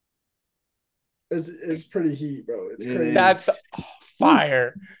 It's pretty heat, bro. It's It crazy. is. That's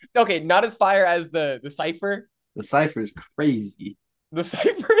fire. Okay, not as fire as the cipher. The cipher is crazy. The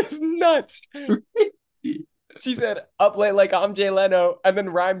cipher is nuts. Crazy. She said up late like I'm Jay Leno, and then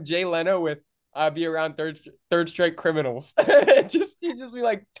rhymed Jay Leno with be around third straight criminals. You just be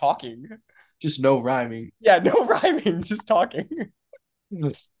like talking. Just no rhyming. Yeah, no rhyming, just talking.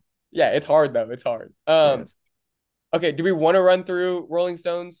 Yeah, it's hard though. It's hard. Yes. Okay, do we want to run through Rolling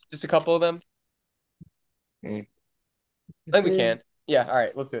Stones? Just a couple of them? Eh. I think we can. Yeah, all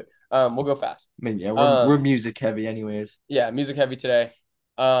right, let's do it. We'll go fast. I mean, yeah, we're music heavy anyways. Yeah, music heavy today.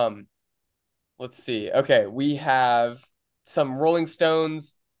 Let's see. Okay, we have some Rolling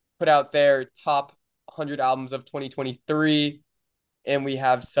Stones put out their top 100 albums of 2023, and we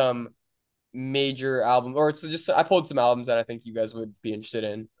have some major album, or so just I pulled some albums that I think you guys would be interested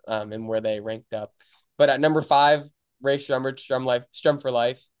in, and where they ranked up. But at number 5, Ray Shremmerd, Strum for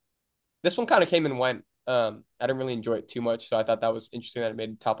Life. This one kind of came and went. I didn't really enjoy it too much, so I thought that was interesting that it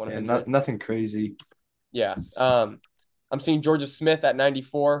made top 100. Yeah, nothing crazy. Yeah. I'm seeing Georgia Smith at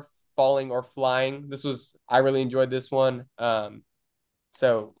 94, Falling or Flying. I really enjoyed this one.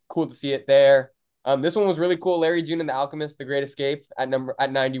 So cool to see it there. This one was really cool. Larry June and the Alchemist, The Great Escape at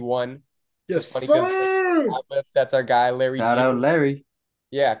 91. Yes, Just funny because sir. that's our guy, Larry Shout out June. Larry.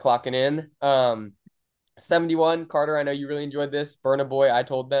 Yeah, clocking in. 71, Carter, I know you really enjoyed this. Burna Boy, I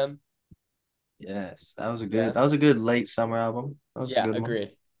Told Them. Yes, that was a Yeah. good late summer album. That was a Yeah, good one.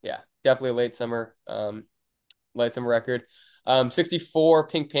 agreed. Yeah, definitely a late summer record. 64,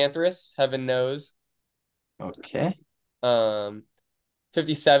 Pink Pantheress, Heaven Knows. Okay.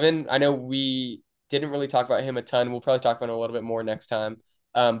 57, I know we didn't really talk about him a ton. We'll probably talk about him a little bit more next time.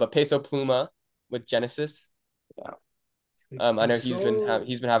 But Peso Pluma with Genesis. I know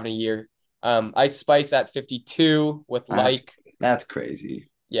he's been having a year. Ice Spice at 52 with Like. That's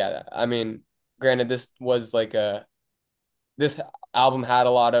crazy. Yeah, I mean, granted, this album had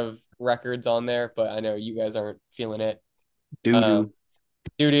a lot of records on there, but I know you guys aren't feeling it. Doo-doo.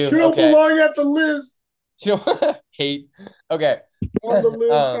 Doo-doo. She don't Okay. belong at the list. You know, hate. Okay. On the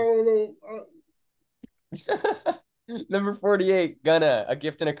list, I don't know. Number 48, Gunna, A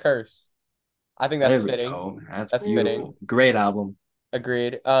Gift and a Curse. I think that's fitting. Go. That's beautiful. Fitting. Great album.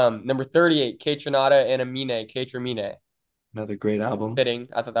 Agreed. Number 38, K Tronada and Amine, K Tramine. Another great album. Fitting.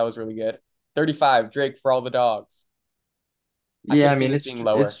 I thought that was really good. 35, Drake, For All the Dogs. Yeah, I mean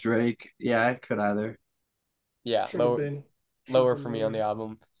it's Drake. Yeah, it could either. Yeah, Should've lower for me on the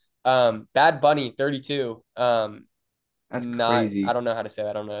album. Bad Bunny, 32. That's crazy. I don't know how to say that.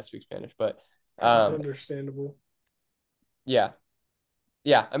 I don't know how to speak Spanish, but it's understandable. Yeah.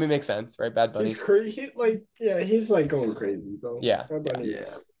 Yeah, I mean, it makes sense, right? Bad Bunny. He's crazy. He's like going crazy, bro. Yeah. Bad Bunny Yeah.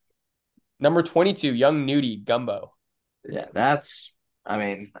 Number 22, Young Nudie, Gumbo. Yeah, I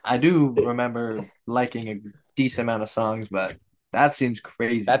mean, I do remember liking a decent amount of songs, but that seems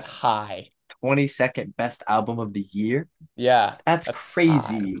crazy. That's high. 22nd best album of the year. Yeah. That's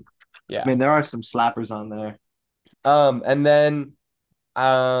crazy. High. Yeah. I mean, there are some slappers on there. And then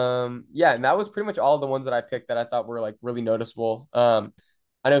yeah, and that was pretty much all the ones that I picked that I thought were like really noticeable.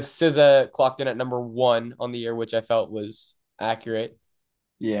 I know SZA clocked in at number 1 on the year, which I felt was accurate.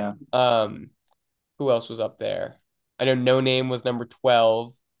 Yeah. Who else was up there? I know No Name was number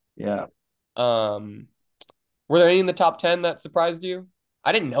 12. Yeah. Were there any in the top 10 that surprised you?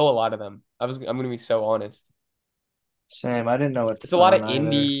 I didn't know a lot of them. I'm gonna be so honest. Same. I didn't know it. It's a lot of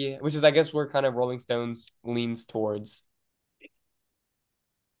indie, which is I guess where kind of Rolling Stones leans towards.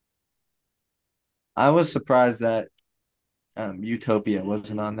 I was surprised that Utopia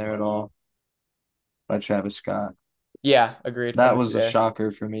wasn't on there at all by Travis Scott. Yeah, agreed. That was a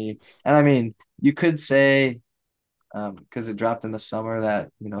shocker for me. And I mean, you could say because it dropped in the summer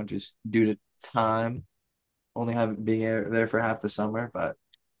that, just due to time, only being there for half the summer, but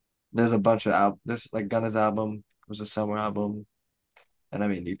there's a bunch of there's like Gunna's album was a summer album. And I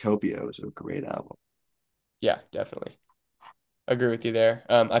mean, Utopia was a great album. Yeah, definitely. Agree with you there.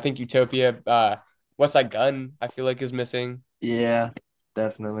 I think Utopia, Westside Gunn, I feel like is missing. Yeah,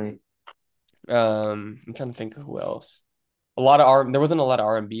 definitely. I'm trying to think of who else. There wasn't a lot of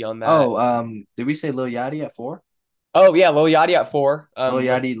R&B on that. Oh, did we say Lil Yachty at 4? Oh yeah, Lil Yachty at 4. Lil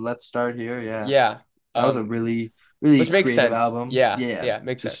Yachty, Let's Start Here. Yeah. Yeah. That was a really, really which makes sense. album. Yeah,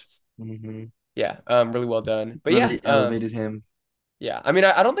 makes sense. Mm-hmm. Yeah, really well done. But really yeah, elevated him. Yeah, I mean,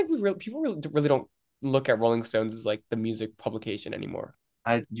 I don't think people really don't look at Rolling Stones as like the music publication anymore.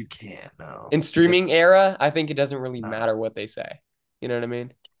 You can't, no. In streaming era, I think it doesn't really matter what they say. You know what I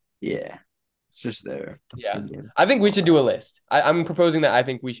mean? Yeah. It's just their opinion. I think we should do a list. I'm proposing that I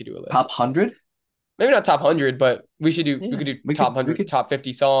think we should do a list. Top 100? Maybe not top 100, but we should do. Yeah, we could do top 100, top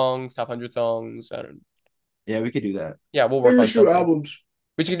 50 songs, top 100 songs. I don't. Yeah, we could do that. Yeah, we'll work on something. Albums.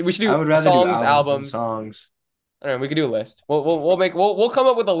 We should do I would rather songs, do albums, songs. I don't know. We could do a list. We'll come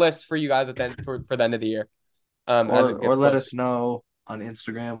up with a list for you guys at for the end of the year. Or let us know on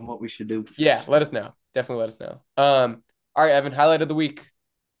Instagram what we should do. Yeah, let us know. Definitely let us know. All right, Evan, highlight of the week.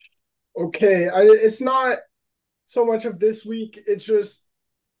 Okay, it's not so much of this week. It's just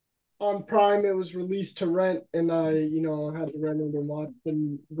on Prime. It was released to rent, and I, had to rent it and watch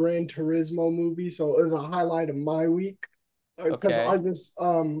the Gran Turismo movie. So it was a highlight of my week because I just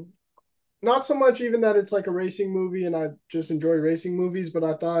not so much even that it's like a racing movie, and I just enjoy racing movies, but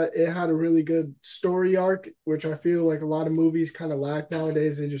I thought it had a really good story arc, which I feel like a lot of movies kind of lack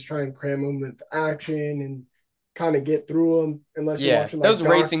nowadays. They just try and cram them with action and kind of get through them unless you're watching those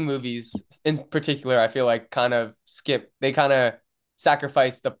racing movies in particular, I feel like kind of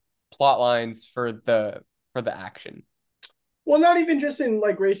sacrifice the plot lines for the action. Well, not even just in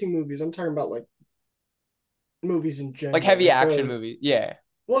like racing movies. I'm talking about like movies in general. Like heavy action movies. Yeah.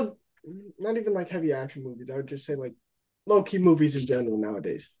 Well, not even like heavy action movies. I would just say like low-key movies in general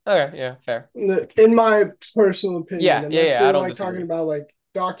nowadays. Okay, yeah, fair. In my personal opinion, Yeah, unless yeah, you're I don't like disagree. talking about like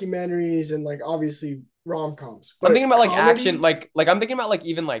documentaries and like obviously rom-coms. I'm But thinking about like action, comedy, like I'm thinking about like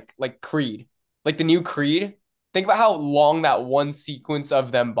even like Creed, like the new Creed. Think about how long that one sequence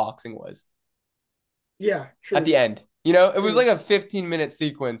of them boxing was yeah, at true, the end. You know, it was true. like a 15-minute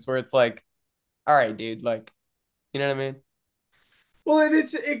sequence where it's like, all right, dude, like, you know what I mean? Well,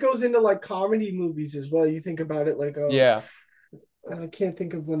 it goes into like comedy movies as well. You think about it like Yeah, I can't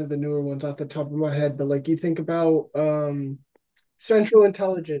think of one of the newer ones off the top of my head, but like you think about Central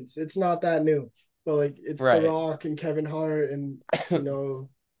Intelligence. It's not that new, but like it's The right. Rock and Kevin Hart and you know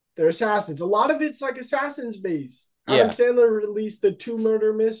they're assassins. A lot of it's like assassins based. Adam Yeah, Sandler released the two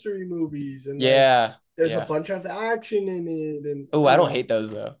murder mystery movies and like yeah, there's a yeah. bunch of action in it and Oh, I I don't don't know. hate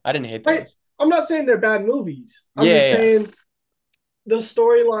those though. I didn't hate I those. I'm not saying they're bad movies. I'm Yeah, just yeah, yeah. saying the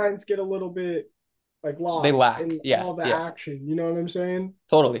storylines get a little bit like They lost lack. in Yeah, all the yeah, action. You know what I'm saying?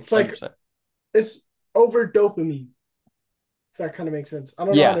 totally, It's like 100%. it's over dopamine. If that kind of makes sense. I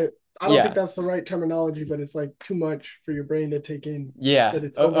don't know how Yeah, to. I don't think yeah, that's the right terminology, but it's like too much for your brain to take in. yeah. That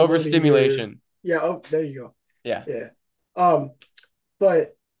it's overloading your. Overstimulation. Yeah. Oh, there you go. Yeah, Yeah. Um,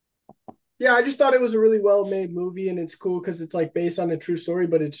 but yeah, I just thought it was a really well made movie, and it's cool because it's like based on a true story,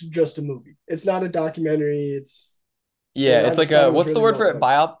 but it's just a movie. It's not a documentary. yeah. I It's just like thought a it was what's the really word well for it? done.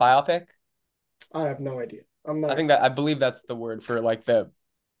 Biopic. I have no idea. I'm I not. think that I believe that's the word for like the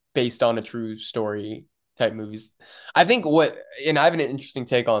based on a true story type movies. I think what, and I have an interesting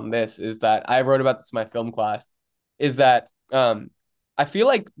take on this is that I wrote about this in my film class, is that I feel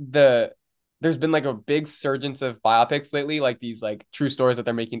like there's been like a big surgence of biopics lately, like these like true stories that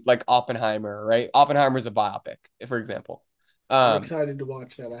they're making, like Oppenheimer, right? Oppenheimer's a biopic, for example. I'm Um, excited to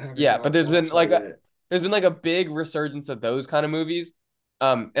watch that. I haven't yeah, but got watched that yet. there's been like a big resurgence of those kind of movies.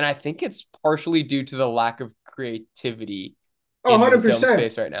 And I think it's partially due to the lack of creativity Oh, in the film 100%.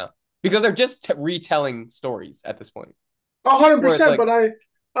 space right now because they're just retelling stories at this point. Oh, one hundred Where it's percent. like, But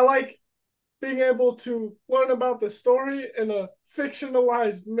I like being able to learn about the story in a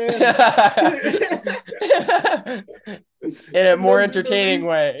fictionalized manner. in a and more then do the entertaining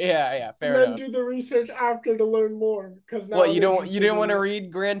way. Yeah, yeah, and fair then enough. do the research after to learn more because now What, I'm you interested didn't want in to it.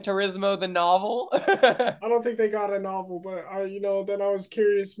 read Gran Turismo the novel? I don't think they got a novel, but then I was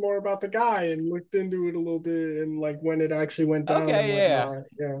curious more about the guy and looked into it a little bit and like when it actually went down and Okay, yeah. whatnot.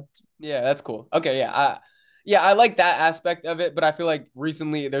 Yeah. Yeah, that's cool. Okay, yeah. Yeah, I like that aspect of it, but I feel like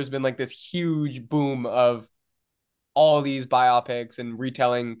recently there's been like this huge boom of all these biopics and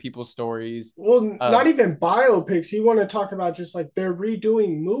retelling people's stories. Well, not Um, even biopics. You want to talk about just like they're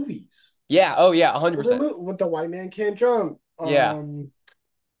redoing movies. yeah, oh yeah, 100%. With The White Man Can't Jump. Yeah,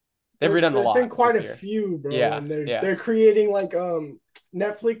 they've redone a There's been lot quite this a year. few, bro, Yeah, and yeah. they're creating like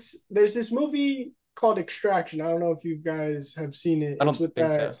Netflix. There's this movie called Extraction. I don't know if you guys have seen it. I It's don't with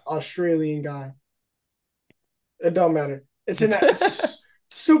think so. that Australian guy. It don't matter. It's an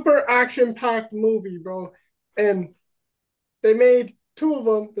super action packed movie, bro, and they made two of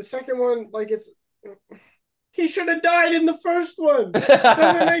them. The second one, like it's he should have died in the first one.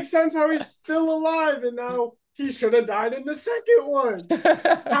 Doesn't make sense how he's still alive and now he should have died in the second one.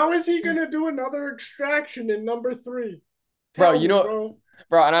 How is he gonna do another extraction in number 3? Bro, Tell me, bro.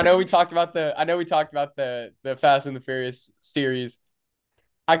 bro, and I know we talked about the Fast and the Furious series.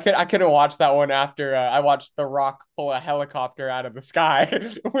 I couldn't watch that one after I watched The Rock pull a helicopter out of the sky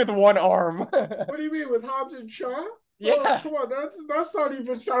with one arm. What do you mean with Hobbs and Shaw? Bro, Yeah. come on, that's not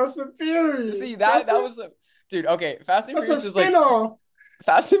even Fast and See, Furious. that was dude, okay, That's a spin-off.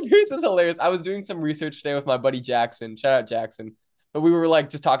 Fast and Furious is hilarious. I was doing some research today with my buddy Jackson. Shout out Jackson. But we were like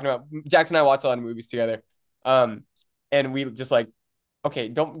just talking about Jackson and I watch a lot of movies together. Um, and we just like, okay,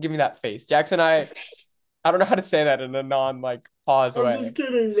 don't give me that face. Jackson and I don't know how to say that in a non like pause I'm way. just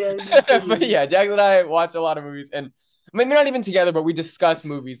kidding, man. I'm just But kidding. yeah, Jackson and I watch a lot of movies and maybe not even together, but we discuss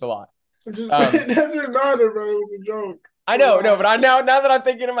movies a lot. It Um, doesn't matter, bro. It was a joke. I know, no, but I Relax. now that I'm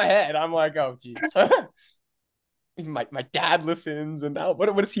thinking in my head, I'm like, oh geez. My dad listens, and now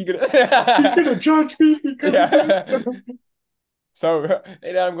what is he He's gonna? gonna judge me because of Yeah. this. So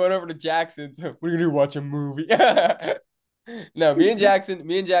hey, now I'm going over to Jackson. So what are you gonna do? Watch a movie? No, me and Jackson,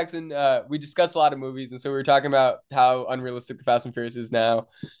 we discussed a lot of movies, and so we were talking about how unrealistic the Fast and Furious is now,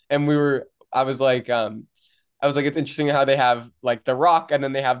 and I was like, it's interesting how they have like the Rock, and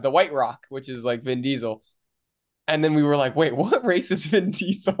then they have the White Rock, which is like Vin Diesel, and then we were like, wait, what race is Vin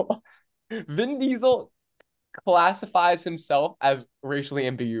Diesel? Vin Diesel classifies himself as racially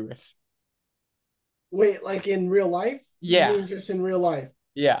ambiguous. Wait, like in real life? You Yeah, mean just in real life?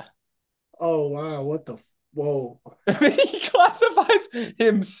 yeah. Oh wow, whoa. He classifies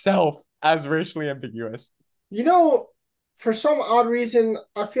himself as racially ambiguous. You know, for some odd reason,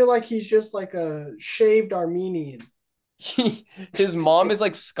 I feel like he's just like a shaved Armenian. His mom is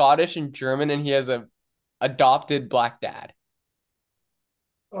like Scottish and German, and he has a adopted black dad.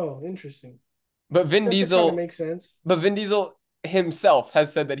 Oh, interesting. But Vin Guess it kind of Diesel, makes sense. but Vin Diesel himself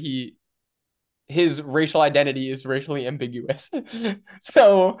has said that his racial identity is racially ambiguous.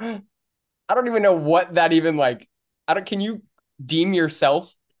 So I don't even know what that even like. I don't. Can you deem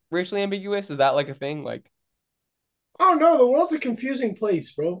yourself racially ambiguous? Is that like a thing? I don't know. The world's a confusing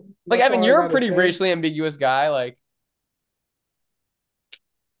place, bro. That's Evan, all I you're a gotta pretty say. racially ambiguous guy. Like,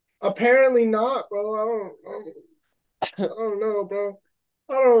 Apparently not, bro. I don't know, bro.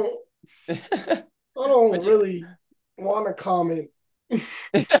 I don't. I don't but you, really want to comment.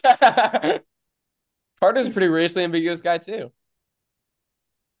 Carter's a pretty racially ambiguous guy too.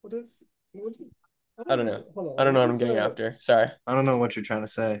 What is? What? I don't know. Hold I on. don't know what What I'm is getting that? after. Sorry. I don't know what you're trying to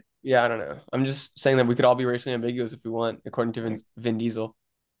say. Yeah, I don't know. I'm just saying that we could all be racially ambiguous if we want, according to Vin Diesel.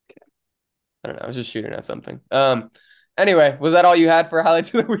 I don't know. I was just shooting at something. Anyway, was that all you had for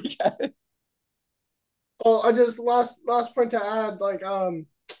highlights of the week, Evan? Oh, I just last point to add. Like,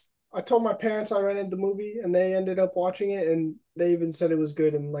 I told my parents I rented the movie, and they ended up watching it, and they even said it was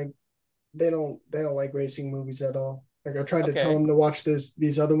good. And like, they don't like racing movies at all. Like, I tried to tell Okay. them to watch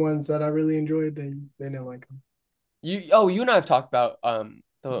these other ones that I really enjoyed. They didn't like them. You and I have talked about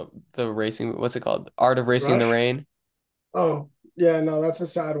the racing. What's it called? Art of Racing in the Rush? Rain. Oh, yeah, no, that's a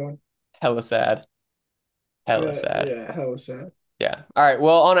sad one. Hella sad. Hella Yeah, sad. yeah, hell was sad. Yeah. All right.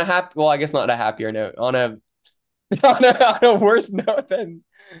 Well, on a happy, well, I guess not a happier note. On a on a worse note than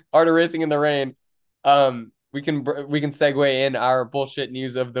Art of Racing in the Rain, we can segue in our bullshit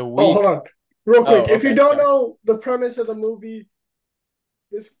news of the Oh, hold week. on, real quick. Oh, If you okay. don't Sorry. know the premise of the movie,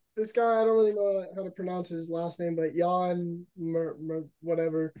 this guy, I don't really know how to pronounce his last name, but Jan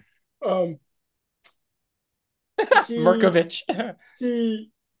whatever. Um, he Merkovich.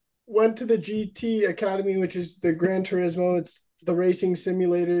 he went to the GT Academy, which is the Gran Turismo. It's the racing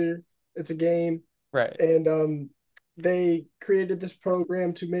simulator. It's a game, Right. and they created this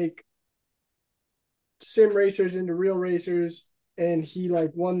program to make sim racers into real racers. And he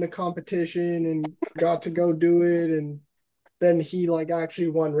like won the competition and got to go do it, and then he like actually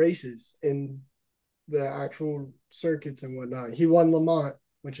won races in the actual circuits and whatnot. He won Le Mans,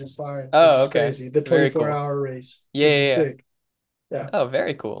 which is fire, which Oh, is okay. crazy. The Very 24-hour race, Yeah, which yeah, is yeah. sick. Yeah. Oh,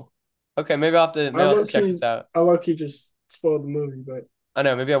 very cool. Okay, maybe I I'll have low to check key, this out. I low key just spoiled the movie, but I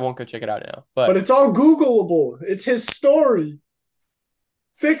know, maybe I won't go check it out now. but But it's all Googleable. It's his story,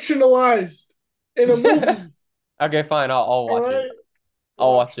 fictionalized in a movie. okay, fine. I'll All watch it. right,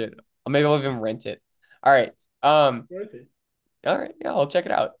 I'll watch it. Or maybe I'll even rent it. All right. Worth it. All right. Yeah, I'll check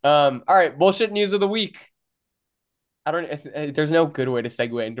it out. All right. Bullshit news of the week. I don't. There's no good way to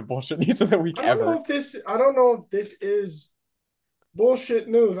segue into bullshit news of the week I don't know ever. if this. I don't know if this is bullshit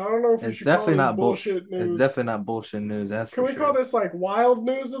news. I don't know if we It's should call definitely this not bullshit It's news. definitely not bullshit news. That's Can for we call sure. this like wild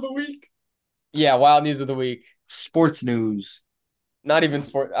news of the week? Yeah, wild news of the week. Sports news. Not even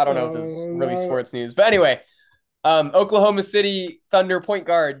sport. I don't know if this is really No. sports news, but anyway, Oklahoma City Thunder point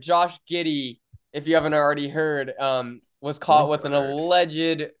guard Josh Giddey, if you haven't already heard, was caught with an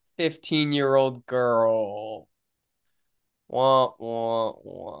alleged 15-year-old girl. Wah, wah,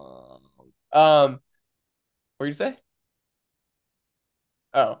 wah. What did you say?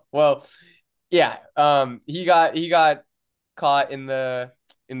 Oh, well, yeah. He got caught in the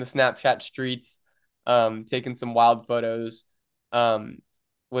Snapchat streets, taking some wild photos,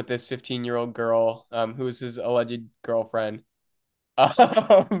 with this 15-year-old girl, who was his alleged girlfriend.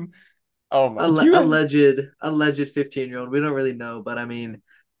 Oh my, Alleged 15-year-old. We don't really know, but I mean,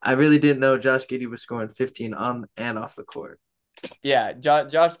 I really didn't know Josh Giddey was scoring 15 on and off the court. yeah,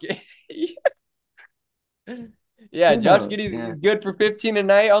 Josh Giddey. Yeah, Who Josh knows? Giddey's Yeah. good for 15 a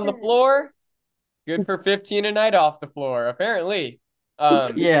night on the floor. Good for 15 a night off the floor, apparently.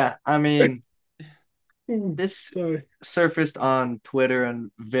 Yeah, I mean, this Sorry. surfaced on Twitter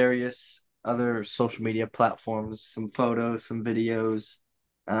and various other social media platforms, some photos, some videos.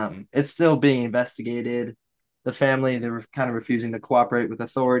 It's still being investigated. The family, they were kind of refusing to cooperate with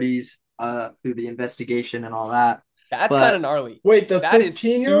authorities through the investigation and all that. That's But- kind of gnarly. Wait, the That is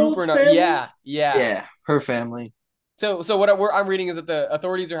 15-year-old super family? gnarly. Yeah. Yeah, her family. So what I'm reading is that the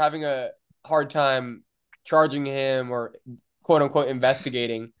authorities are having a hard time charging him or quote unquote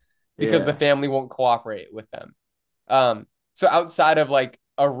investigating because the Yeah. family won't cooperate with them. So outside of like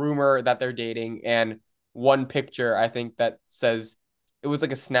a rumor that they're dating and one picture, I think that says it was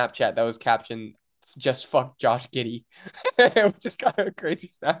like a Snapchat that was captioned "Just fuck Josh Giddey," which is kind of a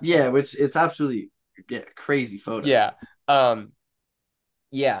crazy Snapchat. Yeah, which it's absolutely crazy photo. Yeah.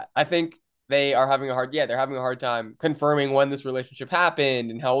 Yeah. I think they are having a hard they're having a hard time confirming when this relationship happened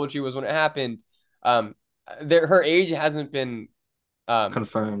and how old she was when it happened. Her age hasn't been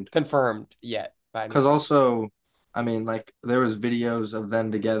confirmed yet. Because also, I mean, like there was videos of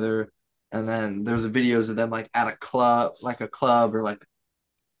them together, and then there's videos of them like at a club or like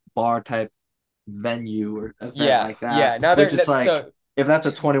bar type venue or event like that. Yeah. Now which is like if that's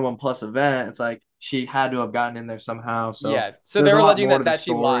a 21 plus event, it's like she had to have gotten in there somehow. So yeah. So they're alleging that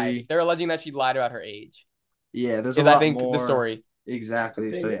she lied. They're alleging that she lied about her age. Yeah, there's a lot more. I think the story.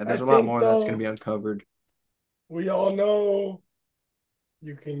 Exactly. So yeah, there's a lot more that's gonna be uncovered. We all know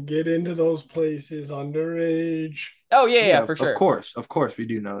you can get into those places underage. Oh yeah, for sure. Of course, we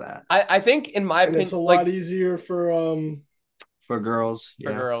do know that. I think, in my opinion, it's a lot easier for girls.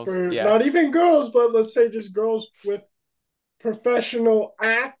 Not even girls, but let's say just girls with professional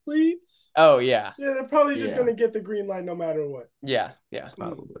athletes. Oh yeah. Yeah, they're probably just gonna get the green light no matter what. Yeah.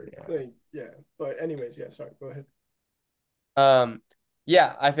 Probably. Yeah. But anyways, sorry. Go ahead.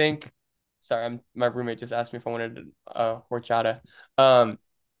 Yeah, I think. Sorry, my roommate just asked me if I wanted horchata. To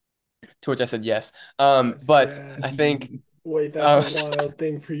which I said yes. But I think. Wait, that's a wild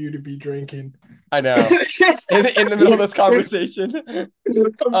thing for you to be drinking. I know. in the middle of this conversation.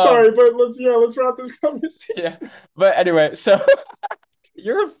 I'm sorry, but let's wrap this conversation. Yeah, but anyway, so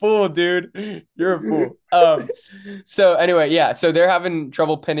you're a fool, dude. You're a fool. So anyway, yeah. So they're having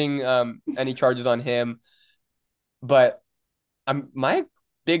trouble pinning any charges on him, but my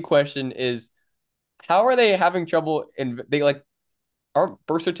big question is, how are they having trouble aren't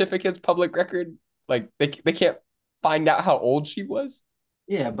birth certificates public record? Like they can't find out how old she was?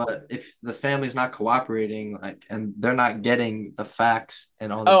 Yeah, but if the family's not cooperating, and they're not getting the facts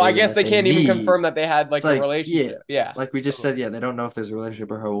and all. I guess they can't even confirm that they had a relationship. Yeah, like we just said. Yeah, they don't know if there's a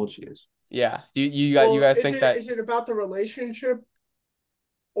relationship or how old she is. Yeah. Do you guys think that? Is it about the relationship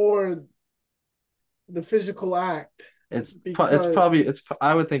or the physical act? I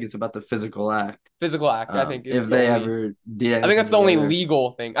would think it's about the physical act. I think if they ever did anything I think that's the only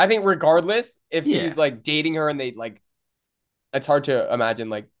legal thing. I think regardless, if he's dating her and they it's hard to imagine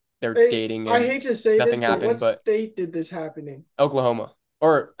they're dating. And I hate to say nothing this, happened, but what state did this happen in? Oklahoma,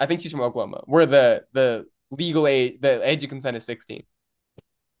 or I think she's from Oklahoma, where the legal age, the age of consent is 16.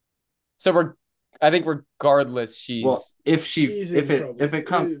 So I think regardless, she gonna be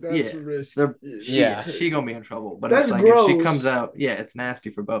in trouble. But that's it's gross. If she comes out, it's nasty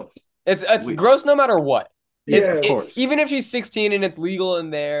for both. It's gross no matter what. Of course. Even if she's 16 and it's legal in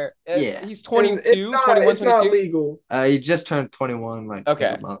there, he's 22, it's not, 21, it's 22. Not legal. He just turned 21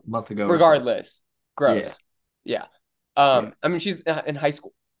 a month ago. Regardless, gross. Yeah. I mean, she's in high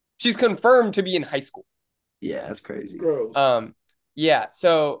school. She's confirmed to be in high school. Yeah, that's crazy. Gross. Yeah.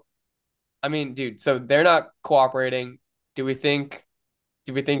 So, I mean, dude. So they're not cooperating. Do we think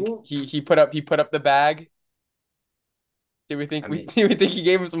he put up the bag? Do we think he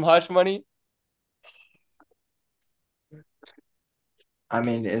gave him some hush money? I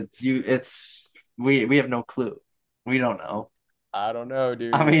mean, we have no clue. We don't know. I don't know,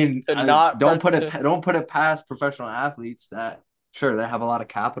 dude. I mean, don't put it past professional athletes that they have a lot of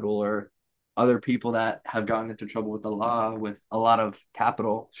capital, or other people that have gotten into trouble with the law with a lot of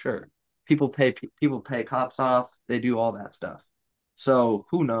capital. Sure, people pay cops off. They do all that stuff. So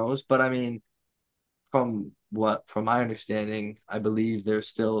who knows? But I mean, from my understanding, I believe there's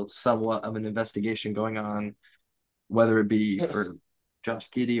still somewhat of an investigation going on, whether it be for Josh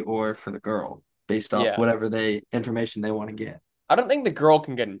Giddey or for the girl, based off whatever information they want to get. I don't think the girl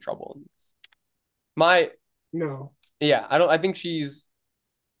can get in trouble in this. No. Yeah, I don't. I think she's.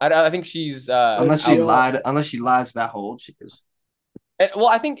 I think she's. Unless she lies about how old she is. Well,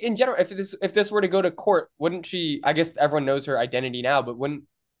 I think in general, if this were to go to court, wouldn't she? I guess everyone knows her identity now, but wouldn't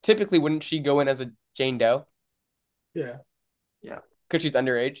she go in as a Jane Doe? Yeah. Yeah. Because she's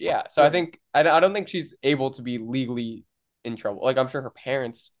underage. Yeah. So I think I don't think she's able to be legally in trouble. Like, I'm sure her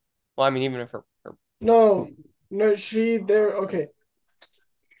parents. Well, I mean, even if her. No, okay.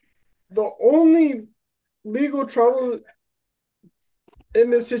 The only legal trouble in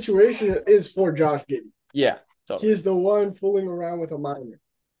this situation is for Josh Giddey. Yeah, totally. He's the one fooling around with a minor.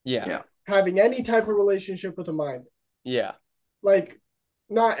 Yeah. Having any type of relationship with a minor. Yeah.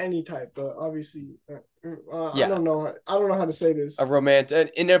 Not any type, but obviously, I don't know how to say this. A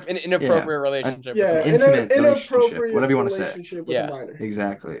romantic, an inappropriate relationship. Inappropriate, whatever you want to say. With a minor.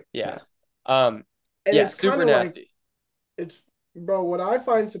 Exactly. Yeah. And it's super nasty. Bro, what I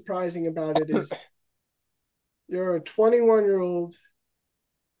find surprising about it is you're a 21-year-old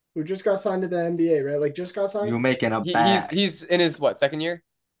who just got signed to the NBA, right? Just got signed. You're making a bag. He's in his second year?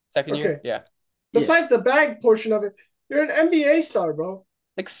 Second year? Yeah. Besides the bag portion of it, you're an NBA star, bro.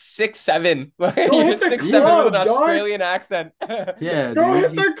 like 6'7". Like Go hit the 6'7" with an club, dog. Australian accent. Yeah, Go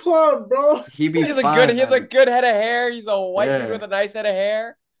hit dude. the club, bro. He be He fine. has a good head of hair. He's a white dude Yeah. with a nice head of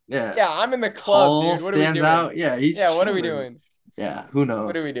hair. Yeah. Yeah, I'm in the club, Tall, dude. What are we stands doing? out. Yeah, he's Yeah, what are we chilling. doing? Yeah, who knows?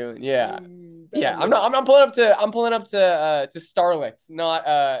 What are we doing? Yeah. That Yeah, I'm looks- not I'm pulling up to Starlets,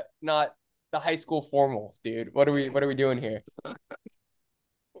 not the high school formals, dude. What are we doing here?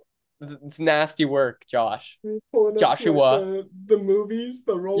 It's nasty work, Josh. pulling up to, Joshua. like, the movies,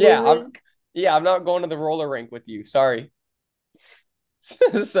 the roller Yeah, rink. I'm not going to the roller rink with you. Sorry.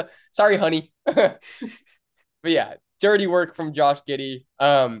 Sorry, honey. But yeah, dirty work from Josh Giddey.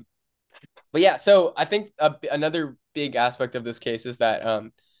 But yeah, so I think another big aspect of this case is that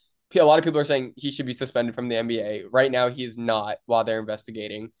a lot of people are saying he should be suspended from the NBA. Right now, he is not while they're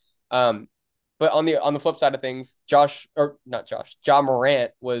investigating. But on the flip side of things, Ja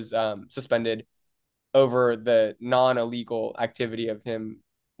Morant was suspended over the non-illegal activity of him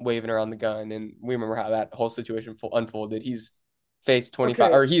waving around the gun, and we remember how that whole situation unfolded. He's faced 25,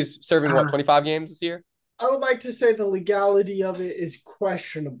 Okay. or he's serving 25 games this year. I would like to say the legality of it is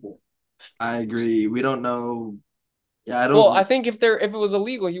questionable. I agree. We don't know. Yeah, I don't. Well, I think if it was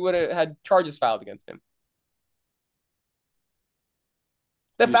illegal, he would have had charges filed against him.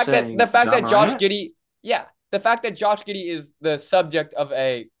 The You're fact saying that Ja Josh Morant? Giddey, yeah, the fact that Josh Giddey is the subject of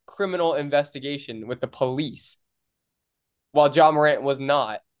a criminal investigation with the police, while Ja Morant was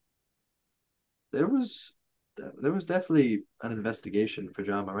not. there was definitely an investigation for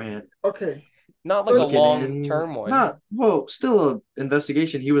Ja Morant. Okay. Not like a Looking long-term one. Not well, still an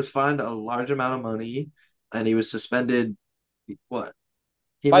investigation. He was fined a large amount of money, and he was suspended. What?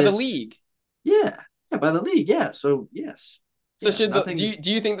 He By the missed- league. Yeah, by the league. Yeah, so yes. So Yeah, should nothing-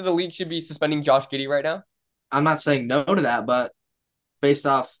 do you think that the league should be suspending Josh Giddey right now? I'm not saying no to that, but based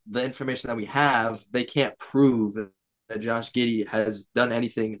off the information that we have, they can't prove that Josh Giddey has done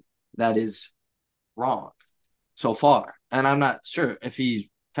anything that is wrong so far. And I'm not sure if he's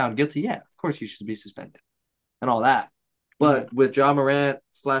found guilty. Yeah, of course he should be suspended and all that. But with Ja Morant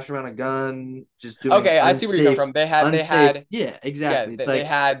flashing around a gun, just doing Okay, I see where you're coming from. They had yeah, exactly. It's they like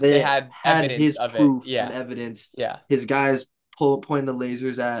had evidence his of proof it. Yeah. and evidence. Yeah. His guys pointing the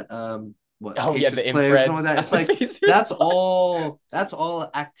lasers at what? Oh yeah, Pacers the players, infrared. something like that. It's like that's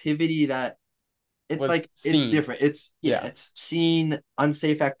all activity that it's Was like seen. it's different. It's Yeah. it's seen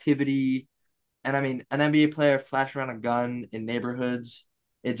unsafe activity. And I mean, an NBA player flash around a gun in neighborhoods,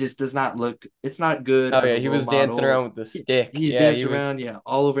 it just does not look. It's not good. Oh as yeah, a he role was dancing model. around with the stick. He's Yeah, dancing he was around,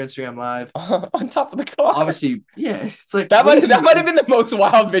 all over Instagram Live. on top of the car. Obviously, yeah, it's like that what might if that he- might have been the most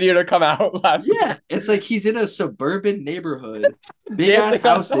wild video to come out last year. Yeah, it's like he's in a suburban neighborhood, big ass Dancing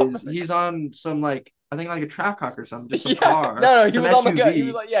on top of houses. it. He's on some like I think like a Trackhawk or something, just some Yeah. car. No, he some was on the gun. He SUV,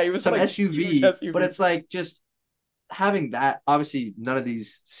 was like, yeah, he was some like SUV, huge SUV. but it's like just having that. Obviously, none of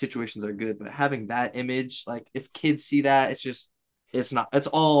these situations are good, but having that image, like if kids see that, it's not. It's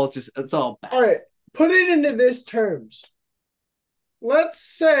all bad. All right. Put it into this terms. Let's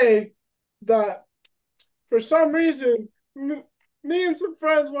say that for some reason, me and some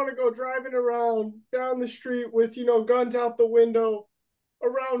friends want to go driving around down the street with, guns out the window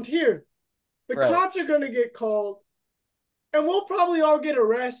around here. The Right. cops are going to get called and we'll probably all get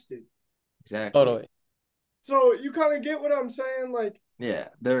arrested. Exactly. Totally. So you kind of get what I'm saying? Like, Yeah,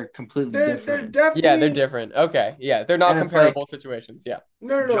 they're completely they're different. definitely. Yeah, they're different. Okay. Yeah, they're not And it's comparable situations. Yeah.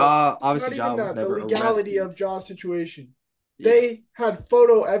 No. Obviously, Not Ja even was that. The never legality arrested. of Ja's situation. Yeah. They had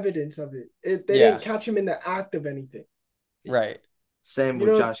photo evidence of it. They Yeah. didn't catch him in the act of anything. Right. Same You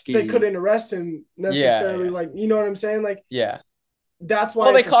with know, Josh they Giddey. couldn't arrest him necessarily. Yeah. Like, you know what I'm saying? Like, Yeah. that's why.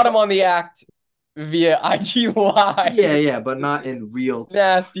 Well, they it's a caught him tra- on the act via IG Live. Yeah, but not in real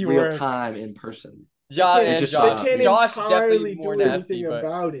Nasty work. time in person. Josh They and just Josh. They can't Josh entirely definitely more do nasty, anything but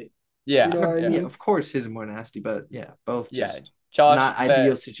about it. yeah. You know what I yeah. mean? Yeah, of course, his is more nasty, but yeah, both Yeah. just Josh, not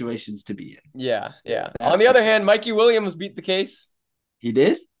ideal situations to be in. Yeah. That's On the for other sure. hand, Mikey Williams beat the case. He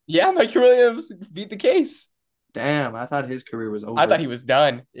did? Yeah, Mikey Williams beat the case. Damn, I thought his career was over. I thought he was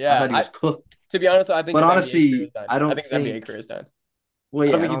done. Yeah. I thought he was cooked. To be honest, I think But his honestly, NBA career is done. I don't think his NBA think- career is done. Well, I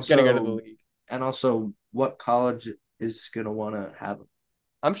yeah, don't think and he's gonna go to the also- league. And also, what college is gonna want to have him?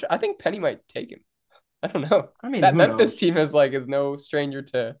 I'm sure. I think Penny might take him. I don't know. I mean, That who Memphis knows? team is no stranger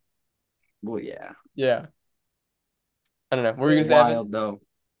to. Well, yeah, Yeah. I don't know. What were you gonna say, Evan? wild though.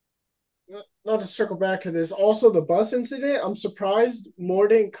 Not to circle back to this. Also, the bus incident, I'm surprised more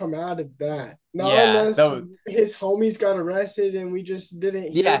didn't come out of that. Not Yeah, unless that was- his homies got arrested and we just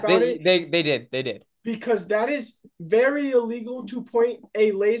didn't hear Yeah, about it. they did. Because that is very illegal to point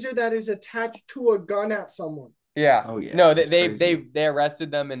a laser that is attached to a gun at someone. Yeah. Oh, yeah, No, that's crazy. they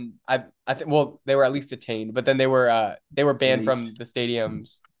arrested them, and I think, well, they were at least detained, but then they were banned from Released. the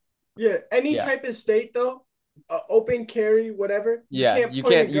stadiums. Yeah, any Yeah. type of state though, open carry, whatever, you Yeah. can't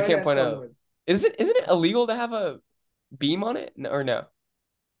point a You gun can't at point a. someone. Isn't it illegal to have a beam on it? No, or no?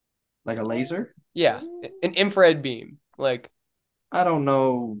 Like a laser? Yeah, an infrared beam. Like, I don't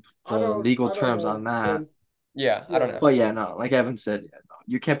know the legal I don't terms know. on that. yeah, I don't Yeah. know. But yeah, no, like Evan said, yeah, no,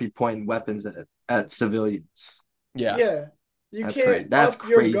 you can't be pointing weapons at civilians. Yeah. Yeah, you That's can't crazy. That's up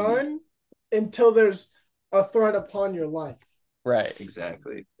your crazy. gun until there's a threat upon your life. Right.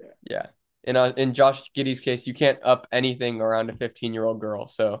 Exactly. Yeah. In Josh Giddey's case, you can't up anything around a 15-year-old girl.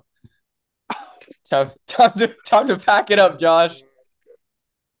 So time to pack it up, Josh.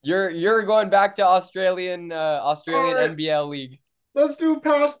 You're going back to Australian All right. NBL league. Let's do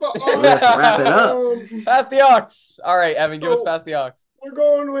past the ox. Let's wrap it up. Pass the ox. All right, Evan, give us So- past the ox. We're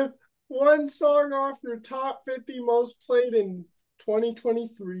going with one song off your top 50 most played in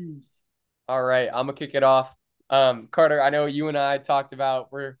 2023. All right, I'm gonna kick it off. Carter, I know you and I talked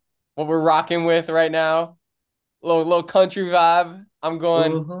about what we're rocking with right now. Little country vibe. I'm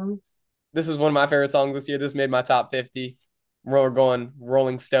going. This is one of my favorite songs this year. This made my top 50. We're going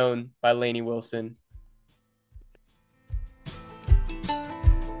Rolling Stone by Lainey Wilson.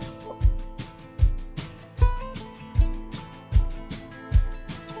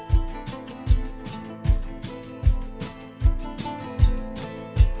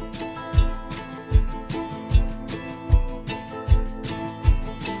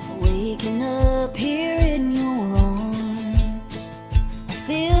 Waking up here in your arms, I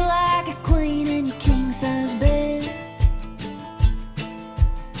feel like a queen in your king-size bed.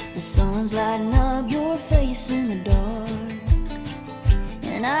 The sun's lighting up your face in the dark,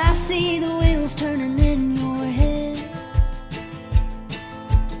 and I see the wheels turning in your head.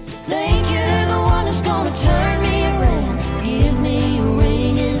 Think you're the one that's gonna turn me around, give me a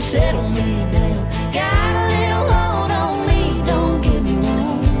ring and settle me down. Got a little hold on me, don't get me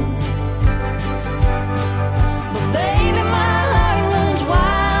wrong, but baby, my heart runs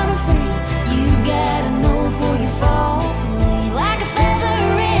wild and free. You gotta know before you fall for me. Like a feather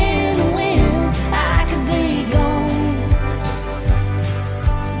in the wind, I could be gone,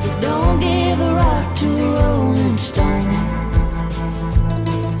 but don't give a rock to a rolling stone.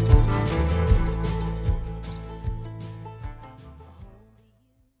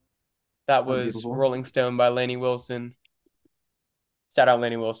 That was Unbelievable. Rolling Stone by Lainey Wilson. Shout out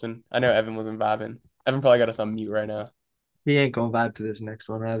Lainey Wilson. I know Evan wasn't vibing. Evan probably got us on mute right now. He ain't gonna vibe to this next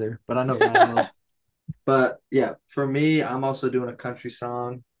one either, but I know Ryan will. But yeah, for me, I'm also doing a country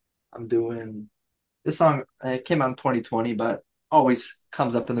song. I'm doing this song. It came out in 2020, but always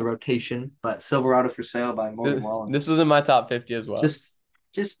comes up in the rotation. But Silverado for Sale by Morgan Wallen. This was in my top 50 as well. Just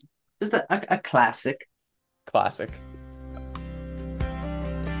a classic. Classic.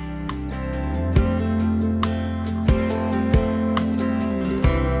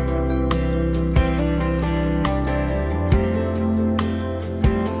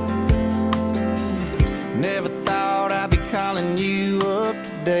 Never thought I'd be calling you up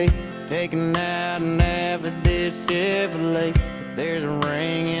today, taking out an Avidis Chevrolet. But there's a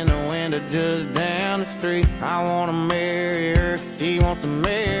ring in the window just down the street. I wanna marry her, she wants to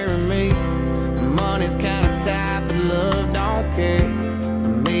marry me. The money's kinda tight, but love don't care.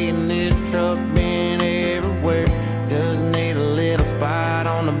 Me and this truck been everywhere, just need a little spot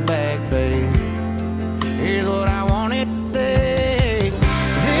on the back page. Here's what I wanted to say.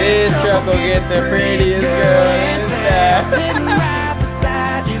 This truck will get the prettiest girl in town. Sitting right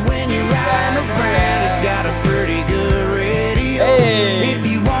beside you when you're riding around. It's got a pretty good radio. Hey. If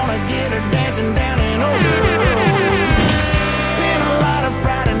you wanna get her dancing down in old road. Spend a lot of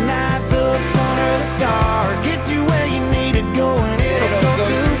Friday nights up under the stars. Get you where you need to go and it'll go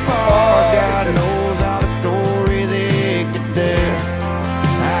too far. God knows all the stories it could tell.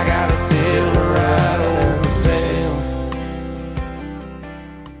 I got a Silverado for sale.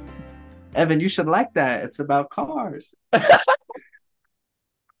 Evan, you should like that. It's about cars. It's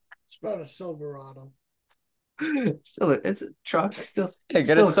about a Silverado. It's a truck. Still, Hey,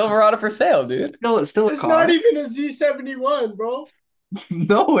 get a still, Silverado for sale, dude. it's still a It's car. not even a Z71, bro.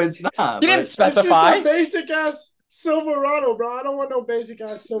 No, it's not. You didn't but- It's just specify. a basic ass Silverado, bro. I don't want no basic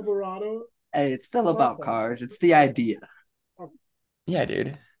ass Silverado. Hey, it's still about Nothing. cars. It's the idea. Yeah,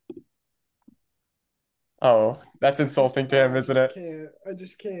 dude. Oh, that's insulting to him, isn't it? I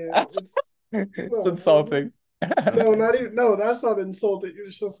just can't. It's It's insulting. no, not even. No, that's not insulting. You're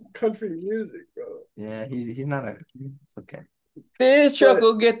just some country music, bro. Yeah, he's not a. It's okay. This truck But-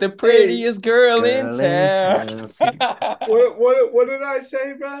 will get the prettiest girl in Girl in town. What did I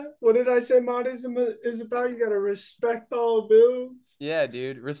say, bro? What did I say modism is about? You gotta respect all bills. Yeah,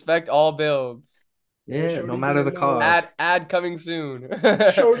 dude. Respect all builds. Yeah, Shorty no matter the didn't know. cost. Ad coming soon.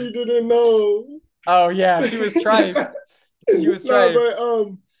 Shorty didn't know. Oh yeah, she was trying. She was trying. No,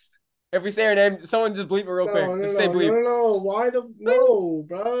 but If we say her name, someone just bleep it real quick. Just say bleep. no. Why no,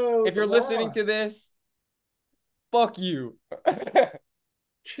 bro? If you're Why? listening to this, fuck you.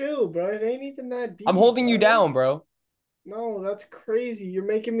 Chill, bro. It ain't even that deep. I'm holding you bro. down, bro. No, that's crazy. You're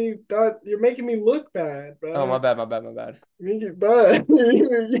making me look bad, bro. Oh, my bad. Bro,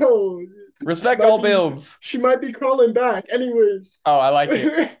 yo, Respect might all be- builds. she might be crawling back. Anyways, Oh, I like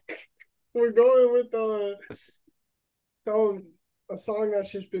it. we're going with a song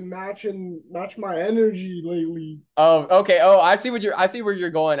that's just been match my energy lately. Oh, okay. Oh, I see where you're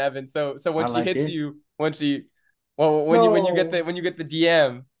going, Evan. So when I she like hits it. you, when you get the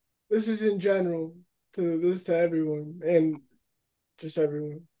DM. This is in general to everyone and just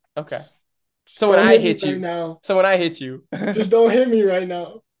everyone. Okay. Just So when don't I me hit you, right now, so when I hit you, just don't hit me right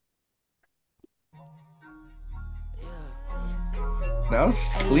now. That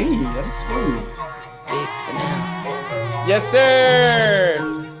was clean. That's smooth. Big for now. yes, sir.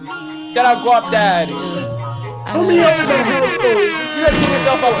 Shout out Guap Dad. Put me up in the headphones. You gotta keep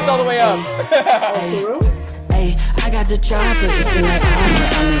yourself up. It's all the way up. For real? Hey, I got the chopper, it's in like I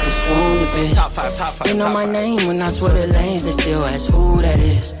make it swoon a bitch. Top five. They know my name when I swear the lanes, they still ask who that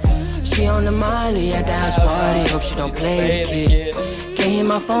is. She on the Molly at the house party, hope she don't play the kid. Can't hear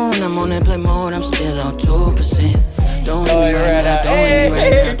my phone, I'm on airplane mode, I'm still on 2%. Don't hit me right now, don't hit me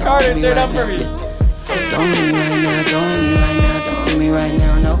right now, don't Carter, hit me turn right up for now. me. Yeah. Don't hit me right now, don't hit me right now, don't hit me right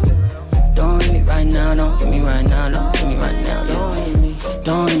now, no. Don't hit me right now, don't hit me right now, don't hit me right now, yeah.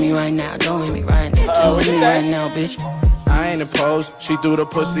 Don't hit me right now, don't hit me right now, don't what'd hit you me say? right now, bitch. I ain't opposed. She threw the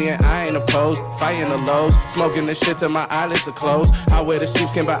pussy and I ain't opposed. Fighting the lows, smoking the shit till my eyelids are closed. I wear the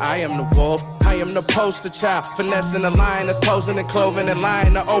sheepskin, but I am the wolf. I am the poster child, finessing the line that's posing and clothing and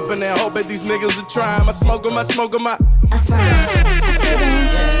lying to open and hoping these niggas are trying. I smoke 'em. I fry, I season,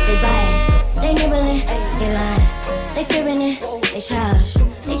 they buy it, they nibbling, they lying, they fearing it, they charge,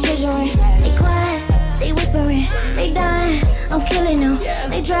 they treasuring, they quiet, they whispering, they dying, I'm killing them,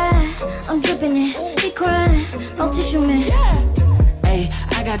 they dry, I'm dripping it, they crying, no tissue man. Hey,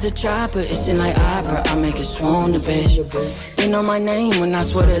 I got the chopper, it's in like opera, I make it swoon the bitch. They know my name when I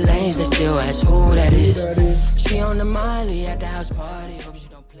swear the lanes, they still ask who that is. She on the Molly at the house party, hope she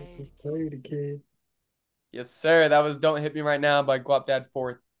don't play. Play the kid. Yes, sir. That was "Don't Hit Me Right Now" by Guap Dad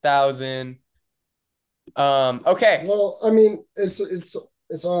 4000. Okay. Well, I mean, it's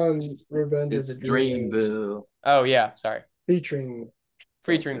on Revenge It's of the Dreamers, Dreamville. Oh yeah, sorry. featuring.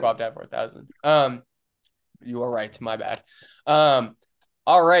 Featuring Guap Dad 4000. You are right. My bad. All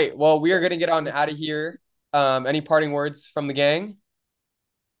right. Well, we are gonna get on out of here. Any parting words from the gang?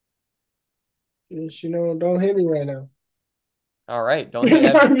 Just, don't hit me right now. All right. Don't hit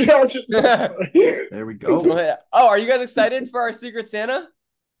Evan. I'm joking. There we Don't go. hit- Oh, are you guys excited for our Secret Santa?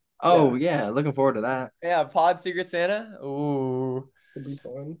 Oh yeah, looking forward to that. Yeah, Pod Secret Santa. Ooh. It'll be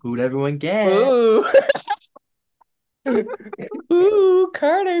fun. Who'd everyone get? Ooh. Ooh,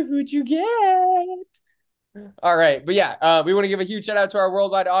 Carter, who'd you get? All right. But yeah, we want to give a huge shout out to our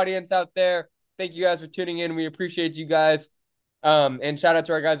worldwide audience out there. Thank you guys for tuning in. We appreciate you guys. And shout out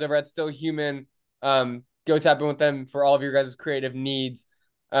to our guys over at Still Human. Go tap in with them for all of your guys' creative needs.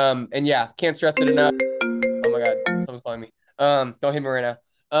 And yeah, can't stress it enough. Oh my God, someone's calling me. Don't hit me right now.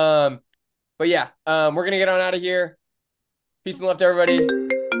 But yeah, we're gonna get on out of here. Peace and love to everybody.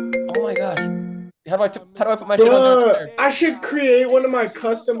 Oh my gosh. How do I put my shit on Bruh, there? I should create one of my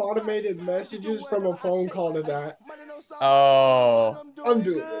custom automated messages from a phone call to that. Oh. I'm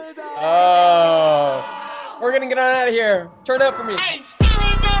doing this. Oh. We're gonna get on out of here. Turn it up for me.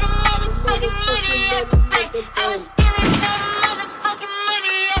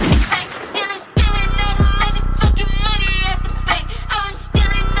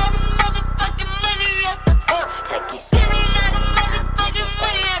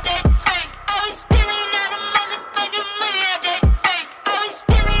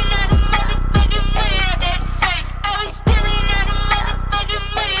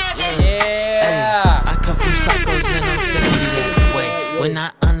 I come from psychos and I'm feeling that way. When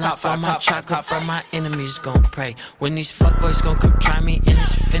I unlock all my chocolate, bro, my enemies gon' pray. When these fuckboys gon' come try me, and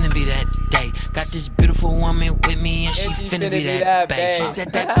it's finna be that day. Got this beautiful woman with me, and she finna be that bae. She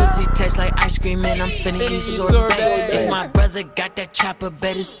said that pussy tastes like ice cream, and I'm finna eat sorbet. If my brother got that chopper,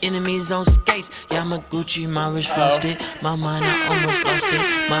 bet his enemies on skates. Yeah, I'm a Gucci, my wrist frosted. My mind, I almost lost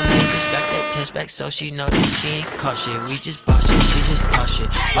it. My main bitch got that test back, so she know that she ain't caught shit. We just boss shit, she just toss shit.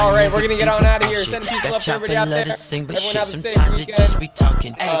 All right, we're gonna get on out of here. Send peace and love to everybody out there. Sing, but Everyone shit, have a safe sometimes it weekend. just be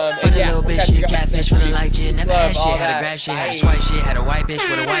talking. For the little bitch, shit, catfish, feeling like shit. Never had shit, had a grass shit, had a swipe shit, had a white bitch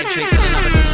with a white trick, killing all the bitches.